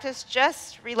yoga practice,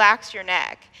 just relax your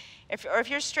neck. Or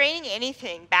if you're straining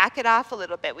anything, back it off a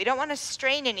little bit. We don't want to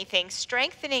strain anything.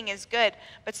 Strengthening is good,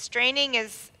 but straining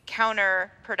is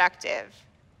counterproductive.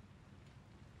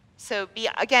 So be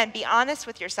honest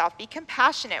with yourself. Be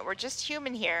compassionate. We're just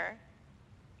human here.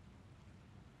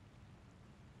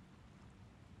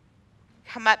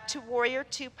 Come up to warrior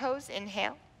two pose.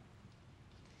 Inhale.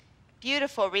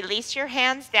 Beautiful. Release your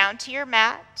hands down to your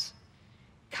mat.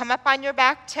 Come up on your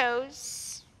back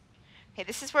toes. Okay,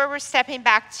 this is where we're stepping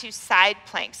back to side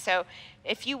plank. So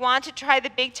if you want to try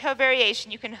the big toe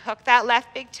variation, you can hook that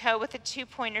left big toe with the 2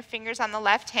 pointer fingers on the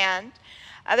left hand.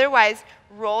 Otherwise,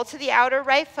 roll to the outer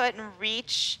right foot and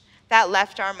reach that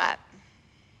left arm up.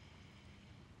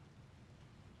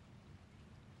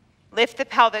 Lift the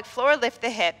pelvic floor, lift the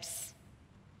hips.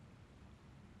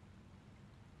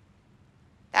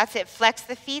 That's it. Flex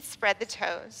the feet, spread the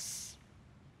toes.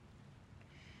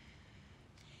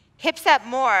 Hips up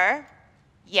more.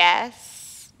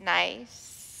 Yes.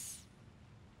 Nice.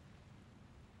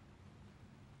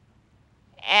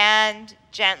 And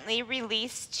gently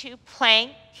release to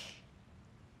plank.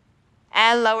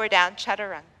 And lower down,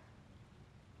 chaturanga.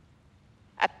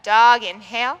 Up dog,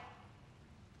 inhale.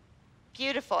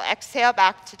 Beautiful. Exhale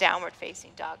back to downward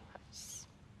facing dog.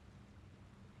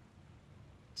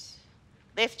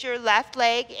 Lift your left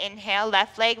leg, inhale,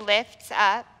 left leg lifts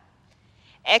up.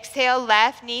 Exhale,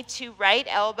 left knee to right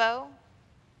elbow.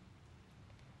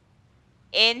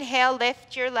 Inhale,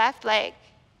 lift your left leg.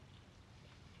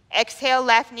 Exhale,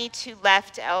 left knee to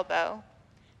left elbow.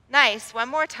 Nice, one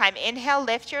more time. Inhale,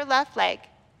 lift your left leg.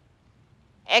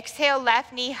 Exhale,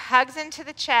 left knee hugs into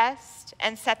the chest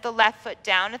and set the left foot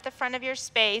down at the front of your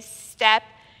space. Step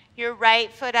your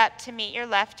right foot up to meet your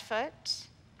left foot.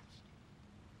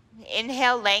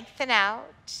 Inhale, lengthen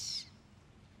out.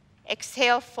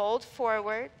 Exhale, fold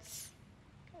forwards.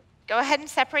 Go ahead and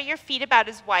separate your feet about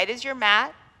as wide as your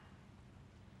mat.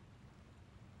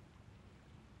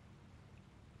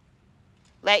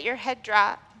 Let your head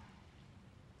drop.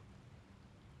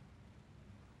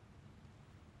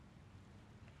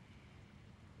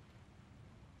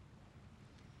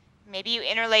 Maybe you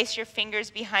interlace your fingers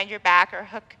behind your back or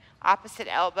hook opposite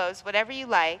elbows, whatever you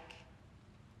like.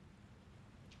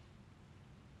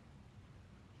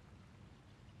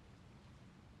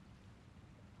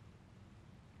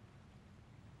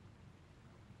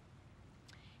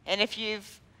 And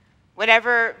if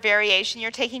whatever variation you're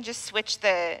taking, just switch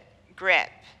the grip.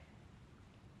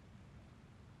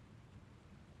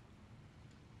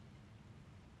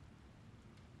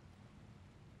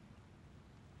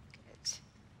 Good.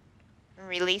 And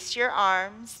release your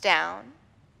arms down.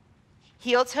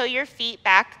 Heel toe your feet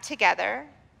back together.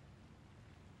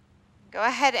 Go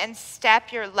ahead and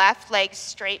step your left leg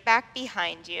straight back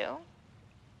behind you.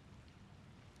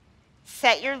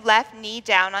 Set your left knee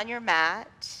down on your mat.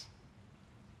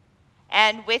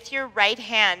 And with your right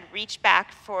hand, reach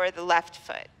back for the left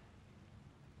foot.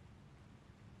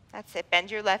 That's it. Bend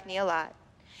your left knee a lot.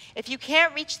 If you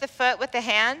can't reach the foot with the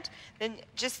hand, then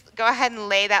just go ahead and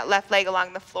lay that left leg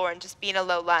along the floor and just be in a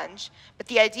low lunge. But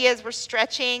the idea is we're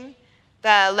stretching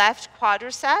the left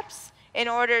quadriceps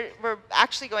we're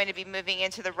actually going to be moving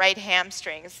into the right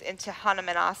hamstrings, into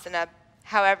Hanumanasana.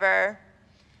 However,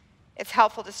 it's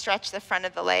helpful to stretch the front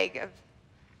of the leg, of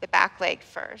the back leg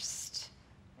first,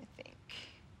 I think.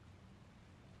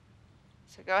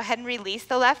 So go ahead and release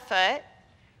the left foot.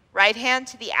 Right hand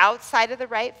to the outside of the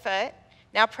right foot.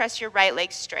 Now press your right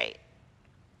leg straight.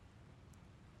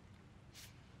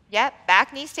 Yep,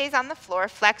 back knee stays on the floor.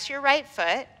 Flex your right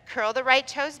foot. Curl the right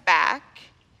toes back.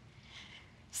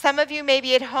 Some of you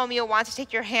maybe at home, you'll want to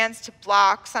take your hands to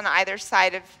blocks on either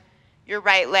side of your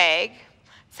right leg.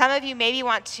 Some of you maybe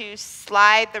want to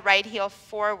slide the right heel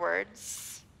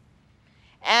forwards.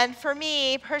 And for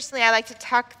me, personally, I like to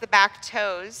tuck the back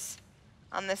toes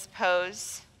on this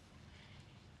pose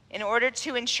in order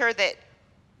to ensure that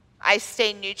I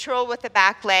stay neutral with the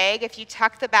back leg. If you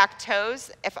tuck the back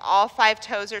toes, if all 5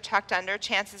 toes are tucked under,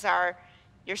 chances are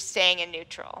you're staying in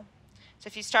neutral. So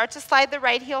if you start to slide the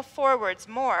right heel forwards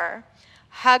more,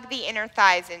 hug the inner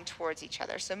thighs in towards each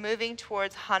other. So moving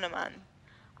towards Hanuman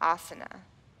Asana.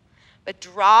 But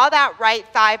draw that right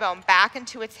thigh bone back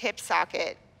into its hip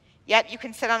socket. Yep, you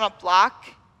can sit on a block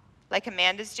like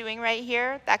Amanda's doing right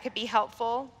here. That could be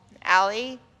helpful.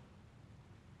 Allie.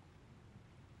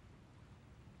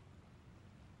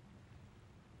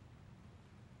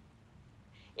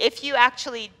 If you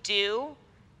actually do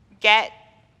get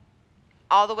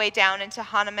all the way down into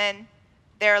Hanuman,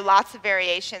 there are lots of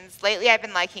variations. Lately, I've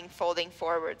been liking folding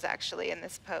forwards, actually, in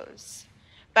this pose.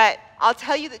 But I'll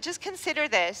tell you that just consider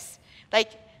this.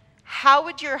 Like, how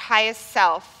would your highest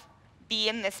self be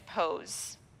in this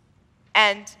pose?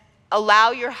 And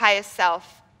allow your highest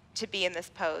self to be in this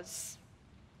pose.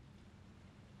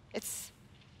 This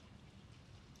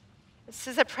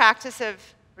is a practice of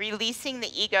releasing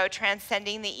the ego,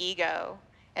 transcending the ego,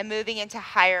 and moving into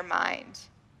higher mind.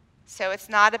 So it's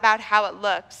not about how it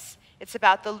looks. It's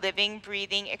about the living,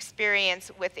 breathing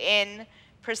experience within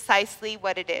precisely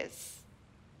what it is.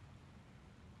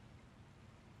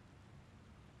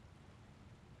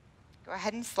 Go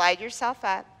ahead and slide yourself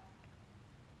up.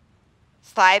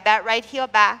 Slide that right heel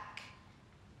back.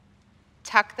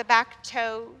 Tuck the back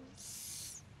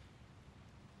toes.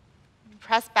 And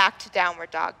press back to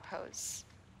downward dog pose.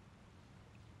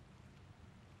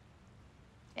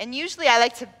 And usually I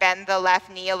like to bend the left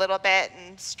knee a little bit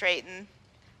and straighten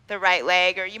the right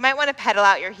leg, or you might want to pedal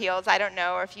out your heels, I don't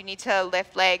know, or if you need to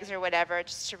lift legs or whatever,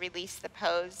 just to release the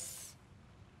pose.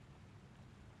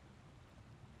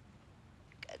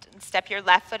 Good. And step your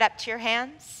left foot up to your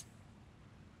hands.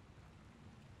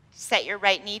 Set your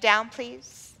right knee down,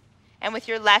 please. And with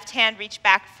your left hand, reach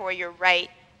back for your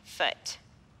right foot.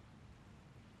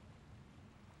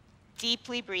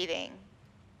 Deeply breathing.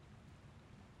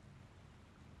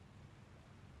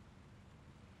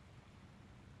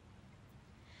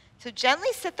 So gently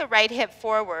sit the right hip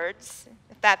forwards,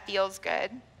 if that feels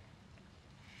good.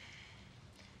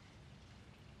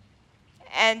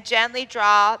 And gently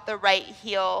draw the right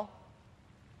heel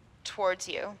towards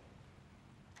you.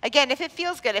 Again, if it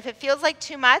feels good, if it feels like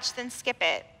too much, then skip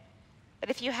it. But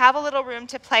if you have a little room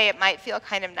to play, it might feel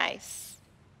kind of nice.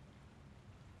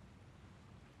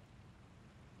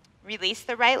 Release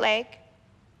the right leg.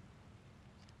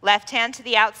 Left hand to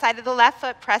the outside of the left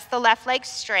foot, press the left leg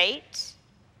straight.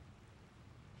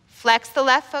 Flex the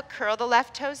left foot, curl the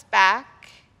left toes back.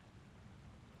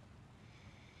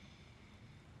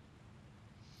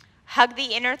 Hug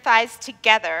the inner thighs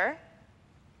together.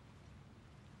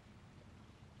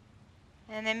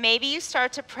 And then maybe you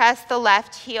start to press the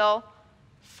left heel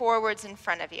forwards in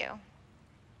front of you.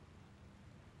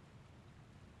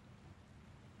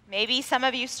 Maybe some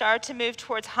of you start to move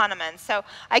towards Hanuman. So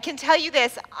I can tell you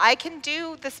this, I can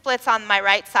do the splits on my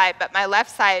right side, but my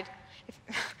left side,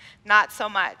 not so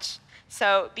much.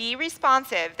 So be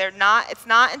responsive. It's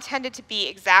not intended to be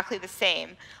exactly the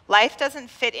same. Life doesn't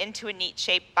fit into a neat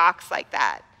shaped box like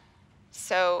that.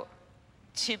 So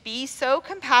to be so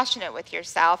compassionate with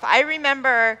yourself, I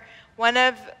remember one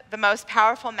of the most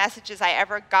powerful messages I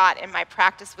ever got in my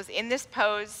practice was in this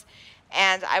pose,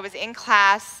 and I was in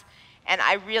class, and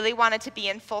I really wanted to be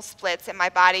in full splits, and my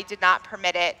body did not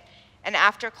permit it. And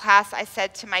after class, I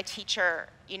said to my teacher,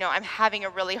 you know, I'm having a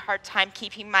really hard time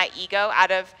keeping my ego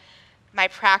out of my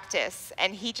practice.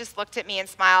 And he just looked at me and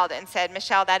smiled and said,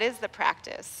 Michelle, that is the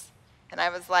practice. And I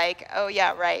was like, oh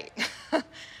yeah, right.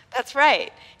 That's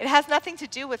right. It has nothing to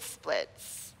do with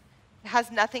splits. It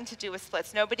has nothing to do with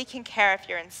splits. Nobody can care if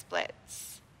you're in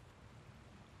splits.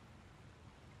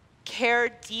 Care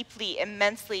deeply,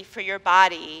 immensely for your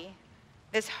body,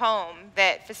 this home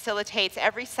that facilitates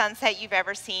every sunset you've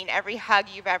ever seen, every hug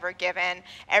you've ever given,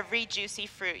 every juicy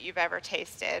fruit you've ever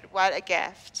tasted. What a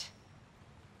gift.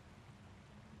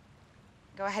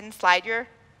 Go ahead and slide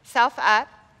yourself up.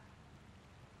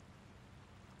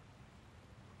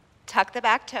 Tuck the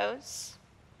back toes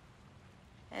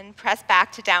and press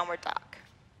back to downward dog.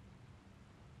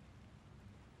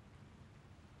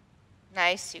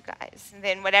 Nice, you guys. And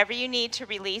then whatever you need to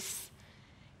release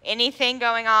anything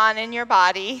going on in your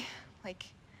body, like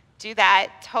do that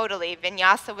totally.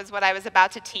 Vinyasa was what I was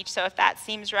about to teach, so if that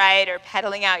seems right, or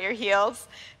pedaling out your heels,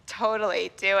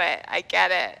 totally do it. I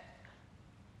get it.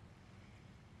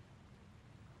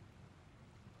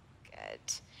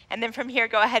 Good. And then from here,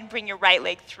 go ahead and bring your right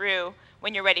leg through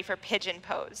when you're ready for pigeon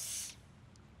pose.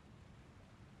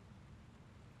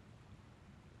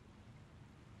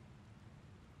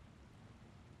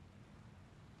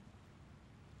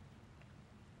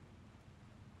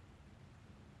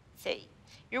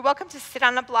 You're welcome to sit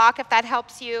on a block if that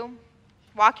helps you.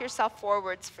 Walk yourself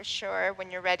forwards for sure.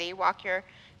 When you're ready, walk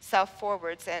yourself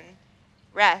forwards and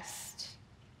rest.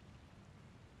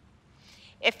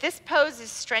 If this pose is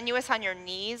strenuous on your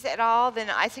knees at all, then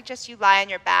I suggest you lie on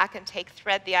your back and take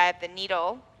thread the eye of the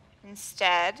needle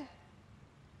instead.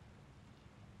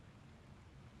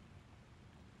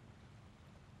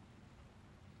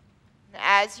 And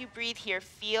as you breathe here,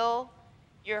 feel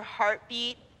your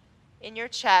heartbeat in your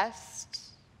chest.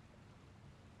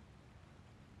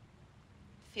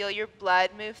 Feel your blood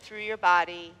move through your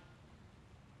body.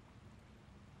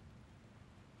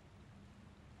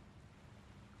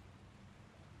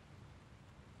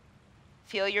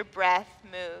 Feel your breath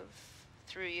move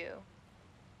through you.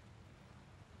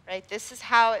 Right? This is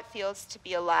how it feels to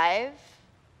be alive.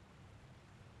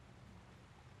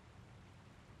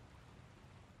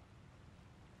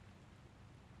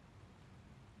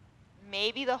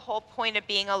 Maybe the whole point of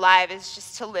being alive is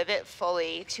just to live it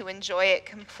fully, to enjoy it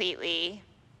completely.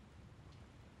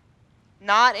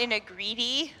 Not in a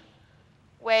greedy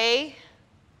way,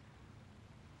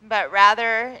 but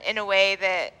rather in a way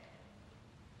that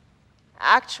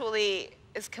actually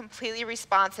is completely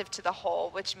responsive to the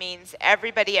whole, which means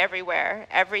everybody everywhere,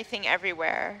 everything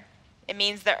everywhere. It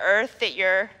means the earth that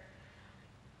you're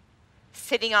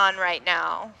sitting on right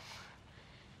now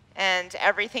and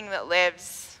everything that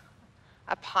lives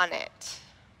upon it,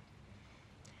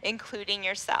 including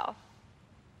yourself.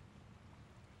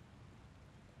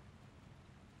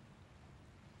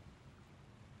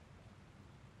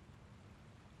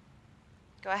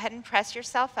 Go ahead and press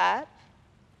yourself up.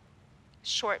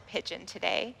 Short pigeon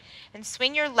today. And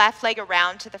swing your left leg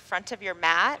around to the front of your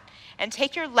mat and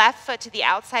take your left foot to the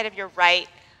outside of your right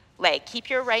leg. Keep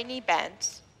your right knee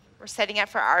bent. We're setting up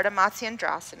for Ardha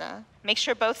Matsyendrasana. Make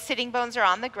sure both sitting bones are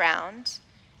on the ground.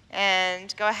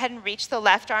 And go ahead and reach the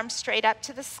left arm straight up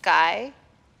to the sky.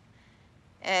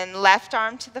 And left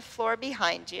arm to the floor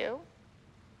behind you.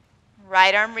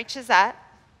 Right arm reaches up.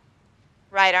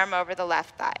 Right arm over the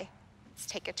left thigh.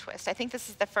 Let's take a twist. I think this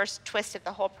is the first twist of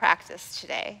the whole practice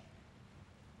today.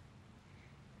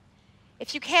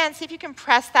 If you can, see if you can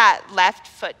press that left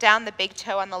foot down, the big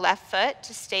toe on the left foot,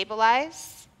 to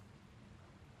stabilize.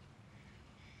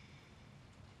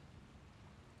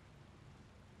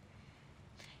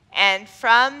 And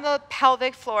from the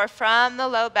pelvic floor, from the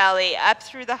low belly, up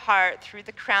through the heart, through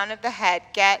the crown of the head,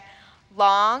 get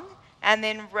long and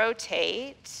then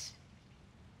rotate.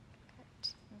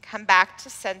 Come back to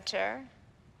center.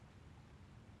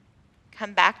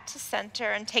 Come back to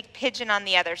center and take pigeon on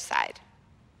the other side.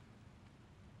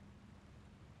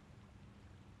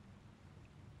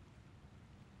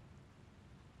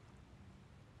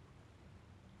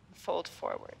 Fold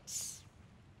forwards.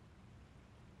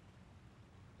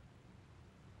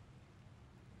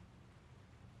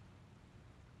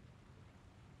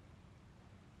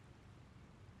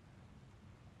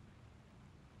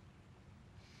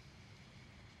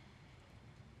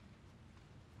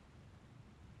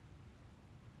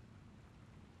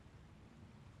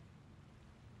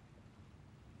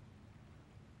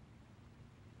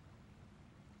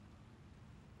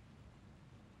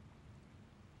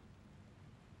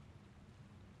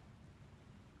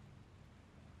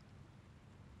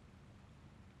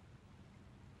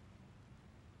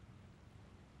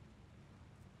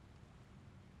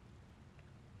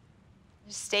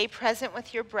 Just stay present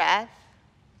with your breath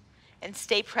and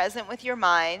stay present with your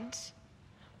mind.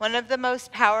 One of the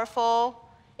most powerful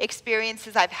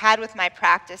experiences I've had with my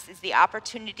practice is the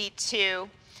opportunity to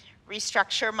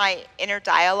restructure my inner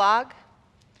dialogue.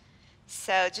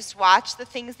 So just watch the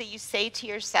things that you say to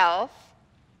yourself.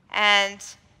 And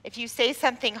if you say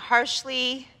something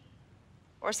harshly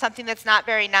or something that's not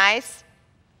very nice,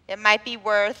 it might be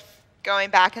worth going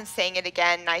back and saying it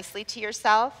again nicely to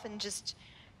yourself, and just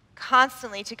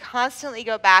constantly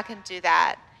go back and do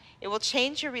that. It will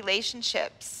change your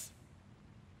relationships.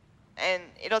 And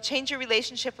it'll change your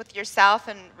relationship with yourself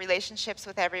and relationships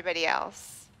with everybody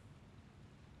else.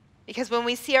 Because when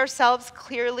we see ourselves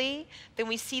clearly, then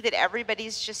we see that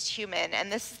everybody's just human.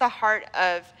 And this is the heart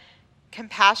of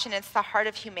compassion. It's the heart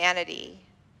of humanity.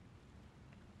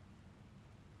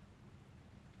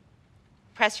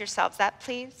 Press yourselves up,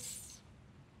 please.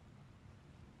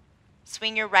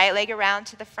 Swing your right leg around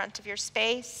to the front of your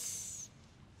space.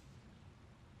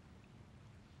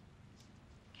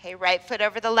 Okay, right foot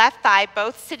over the left thigh,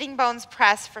 both sitting bones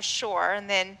press for sure, and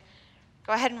then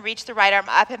go ahead and reach the right arm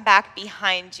up and back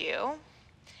behind you,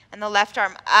 and the left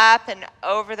arm up and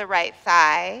over the right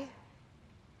thigh.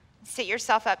 Sit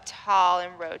yourself up tall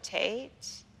and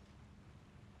rotate.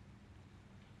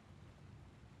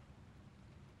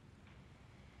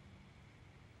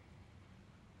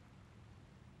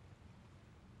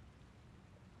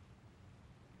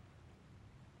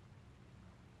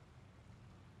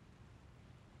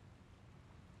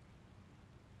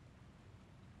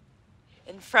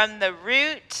 And from the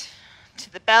root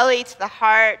to the belly, to the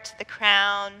heart, to the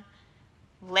crown,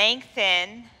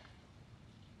 lengthen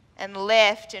and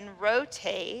lift and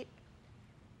rotate.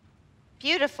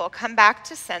 Beautiful. Come back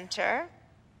to center.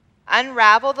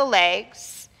 Unravel the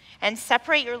legs and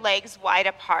separate your legs wide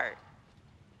apart.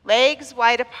 Legs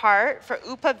wide apart for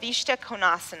Upavishta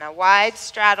Konasana, wide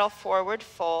straddle forward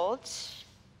fold.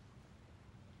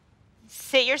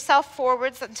 Sit yourself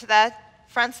forwards into the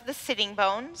fronts of the sitting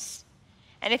bones.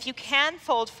 And if you can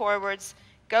fold forwards,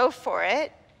 go for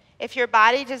it. If your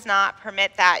body does not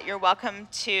permit that, you're welcome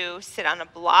to sit on a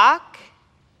block.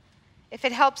 If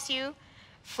it helps you,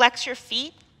 flex your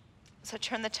feet. So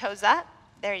turn the toes up.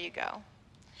 There you go.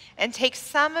 And take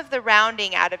some of the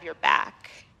rounding out of your back.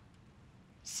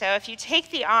 So if you take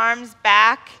the arms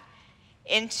back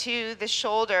into the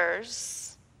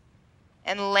shoulders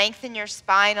and lengthen your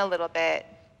spine a little bit,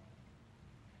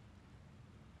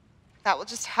 that will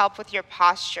just help with your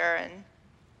posture. And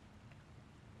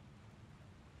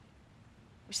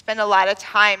we spend a lot of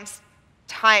time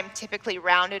typically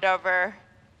rounded over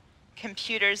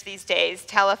computers these days,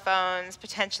 telephones,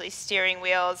 potentially steering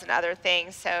wheels and other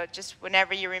things. So just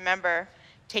whenever you remember,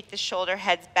 take the shoulder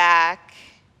heads back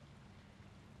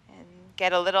and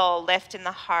get a little lift in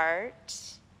the heart.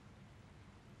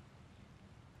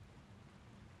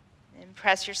 And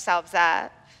press yourselves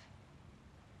up.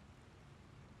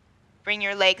 Bring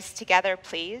your legs together,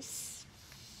 please.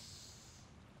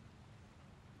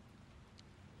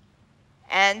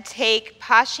 And take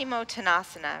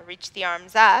Paschimottanasana. Reach the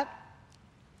arms up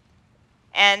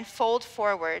and fold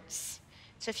forwards.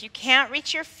 So if you can't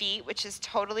reach your feet, which is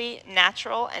totally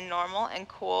natural and normal and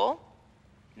cool,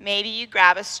 maybe you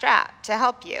grab a strap to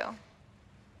help you.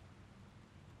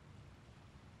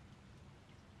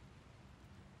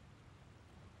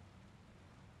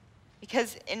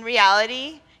 Because in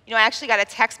reality, I actually got a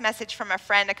text message from a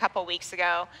friend a couple weeks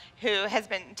ago who has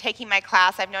been taking my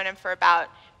class. I've known him for about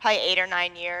probably 8 or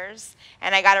 9 years.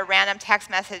 And I got a random text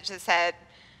message that said,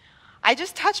 I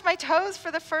just touched my toes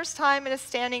for the first time in a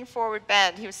standing forward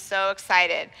bend. He was so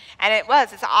excited. And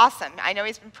it's awesome. I know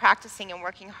he's been practicing and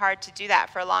working hard to do that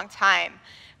for a long time.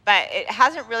 But it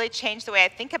hasn't really changed the way I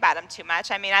think about him too much.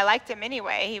 I mean, I liked him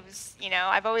anyway. He was,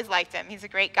 I've always liked him. He's a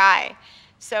great guy.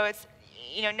 So it's,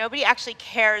 nobody actually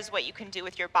cares what you can do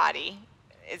with your body,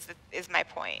 is my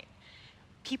point.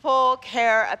 People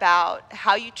care about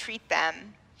how you treat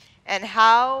them, and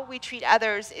how we treat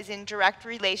others is in direct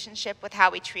relationship with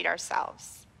how we treat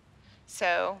ourselves.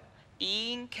 So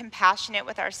being compassionate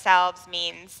with ourselves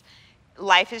means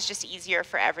life is just easier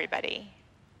for everybody.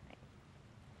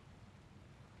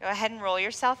 Go ahead and roll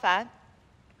yourself up.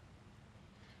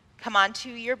 Come onto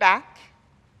your back.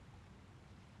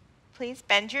 Please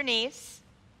bend your knees.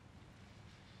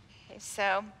 Okay,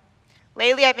 so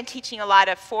lately I've been teaching a lot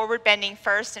of forward bending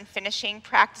first and finishing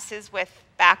practices with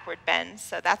backward bends.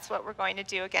 So that's what we're going to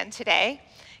do again today.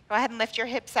 Go ahead and lift your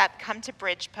hips up, come to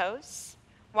bridge pose.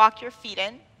 Walk your feet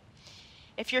in.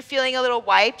 If you're feeling a little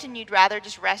wiped and you'd rather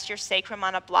just rest your sacrum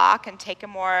on a block and take a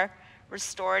more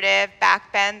restorative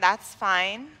back bend, that's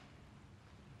fine.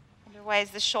 Otherwise,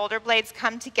 the shoulder blades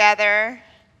come together.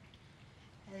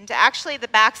 And actually, the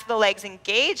backs of the legs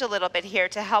engage a little bit here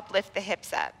to help lift the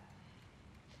hips up.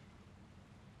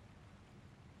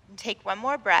 And take one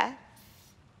more breath.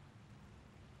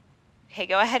 Okay,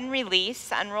 go ahead and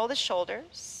release. Unroll the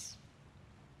shoulders.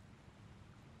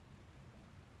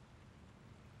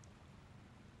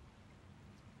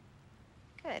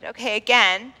 Good. Okay,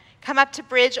 again, come up to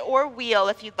bridge or wheel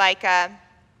if you'd like a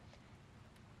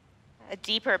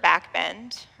deeper back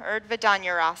bend, Urdhva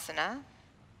Dhanurasana.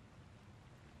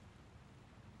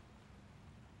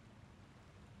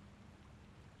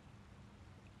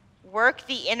 Work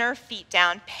the inner feet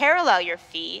down, parallel your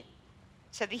feet,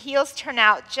 so the heels turn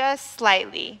out just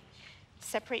slightly.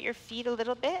 Separate your feet a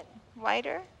little bit,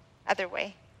 wider, other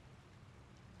way.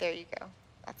 There you go,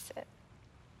 that's it.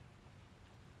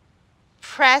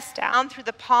 Press down through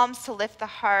the palms to lift the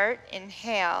heart,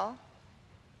 inhale.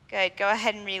 Good, go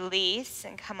ahead and release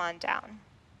and come on down.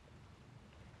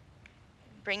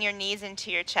 Bring your knees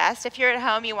into your chest. If you're at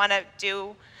home, you want to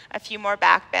do a few more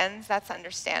back bends. That's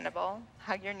understandable.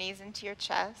 Hug your knees into your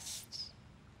chest.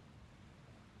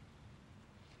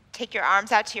 Take your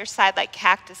arms out to your side like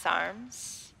cactus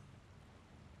arms.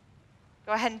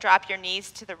 Go ahead and drop your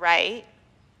knees to the right.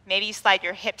 Maybe you slide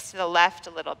your hips to the left a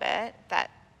little bit.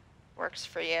 That works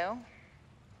for you.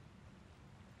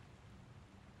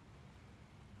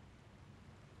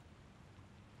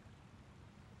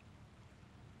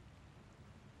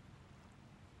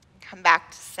 Come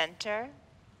back to center.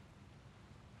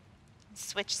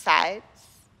 Switch sides.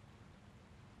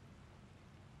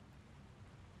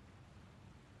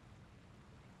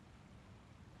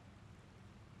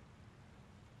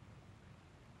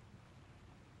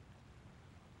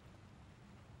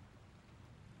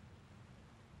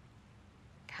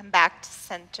 Come back to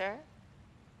center.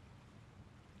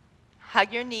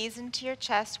 Hug your knees into your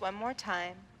chest one more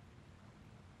time.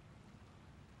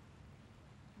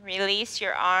 Release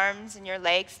your arms and your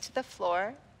legs to the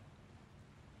floor.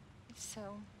 So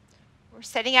we're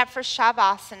setting up for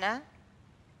Shavasana.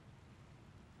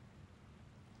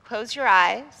 Close your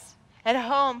eyes. At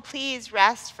home, please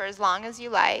rest for as long as you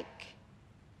like.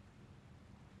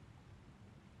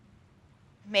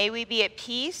 May we be at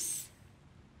peace.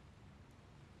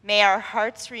 May our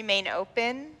hearts remain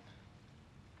open.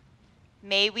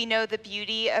 May we know the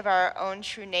beauty of our own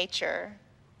true nature.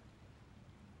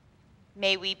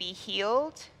 May we be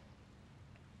healed.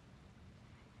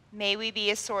 May we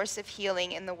be a source of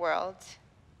healing in the world.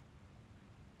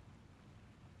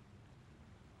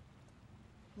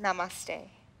 Namaste.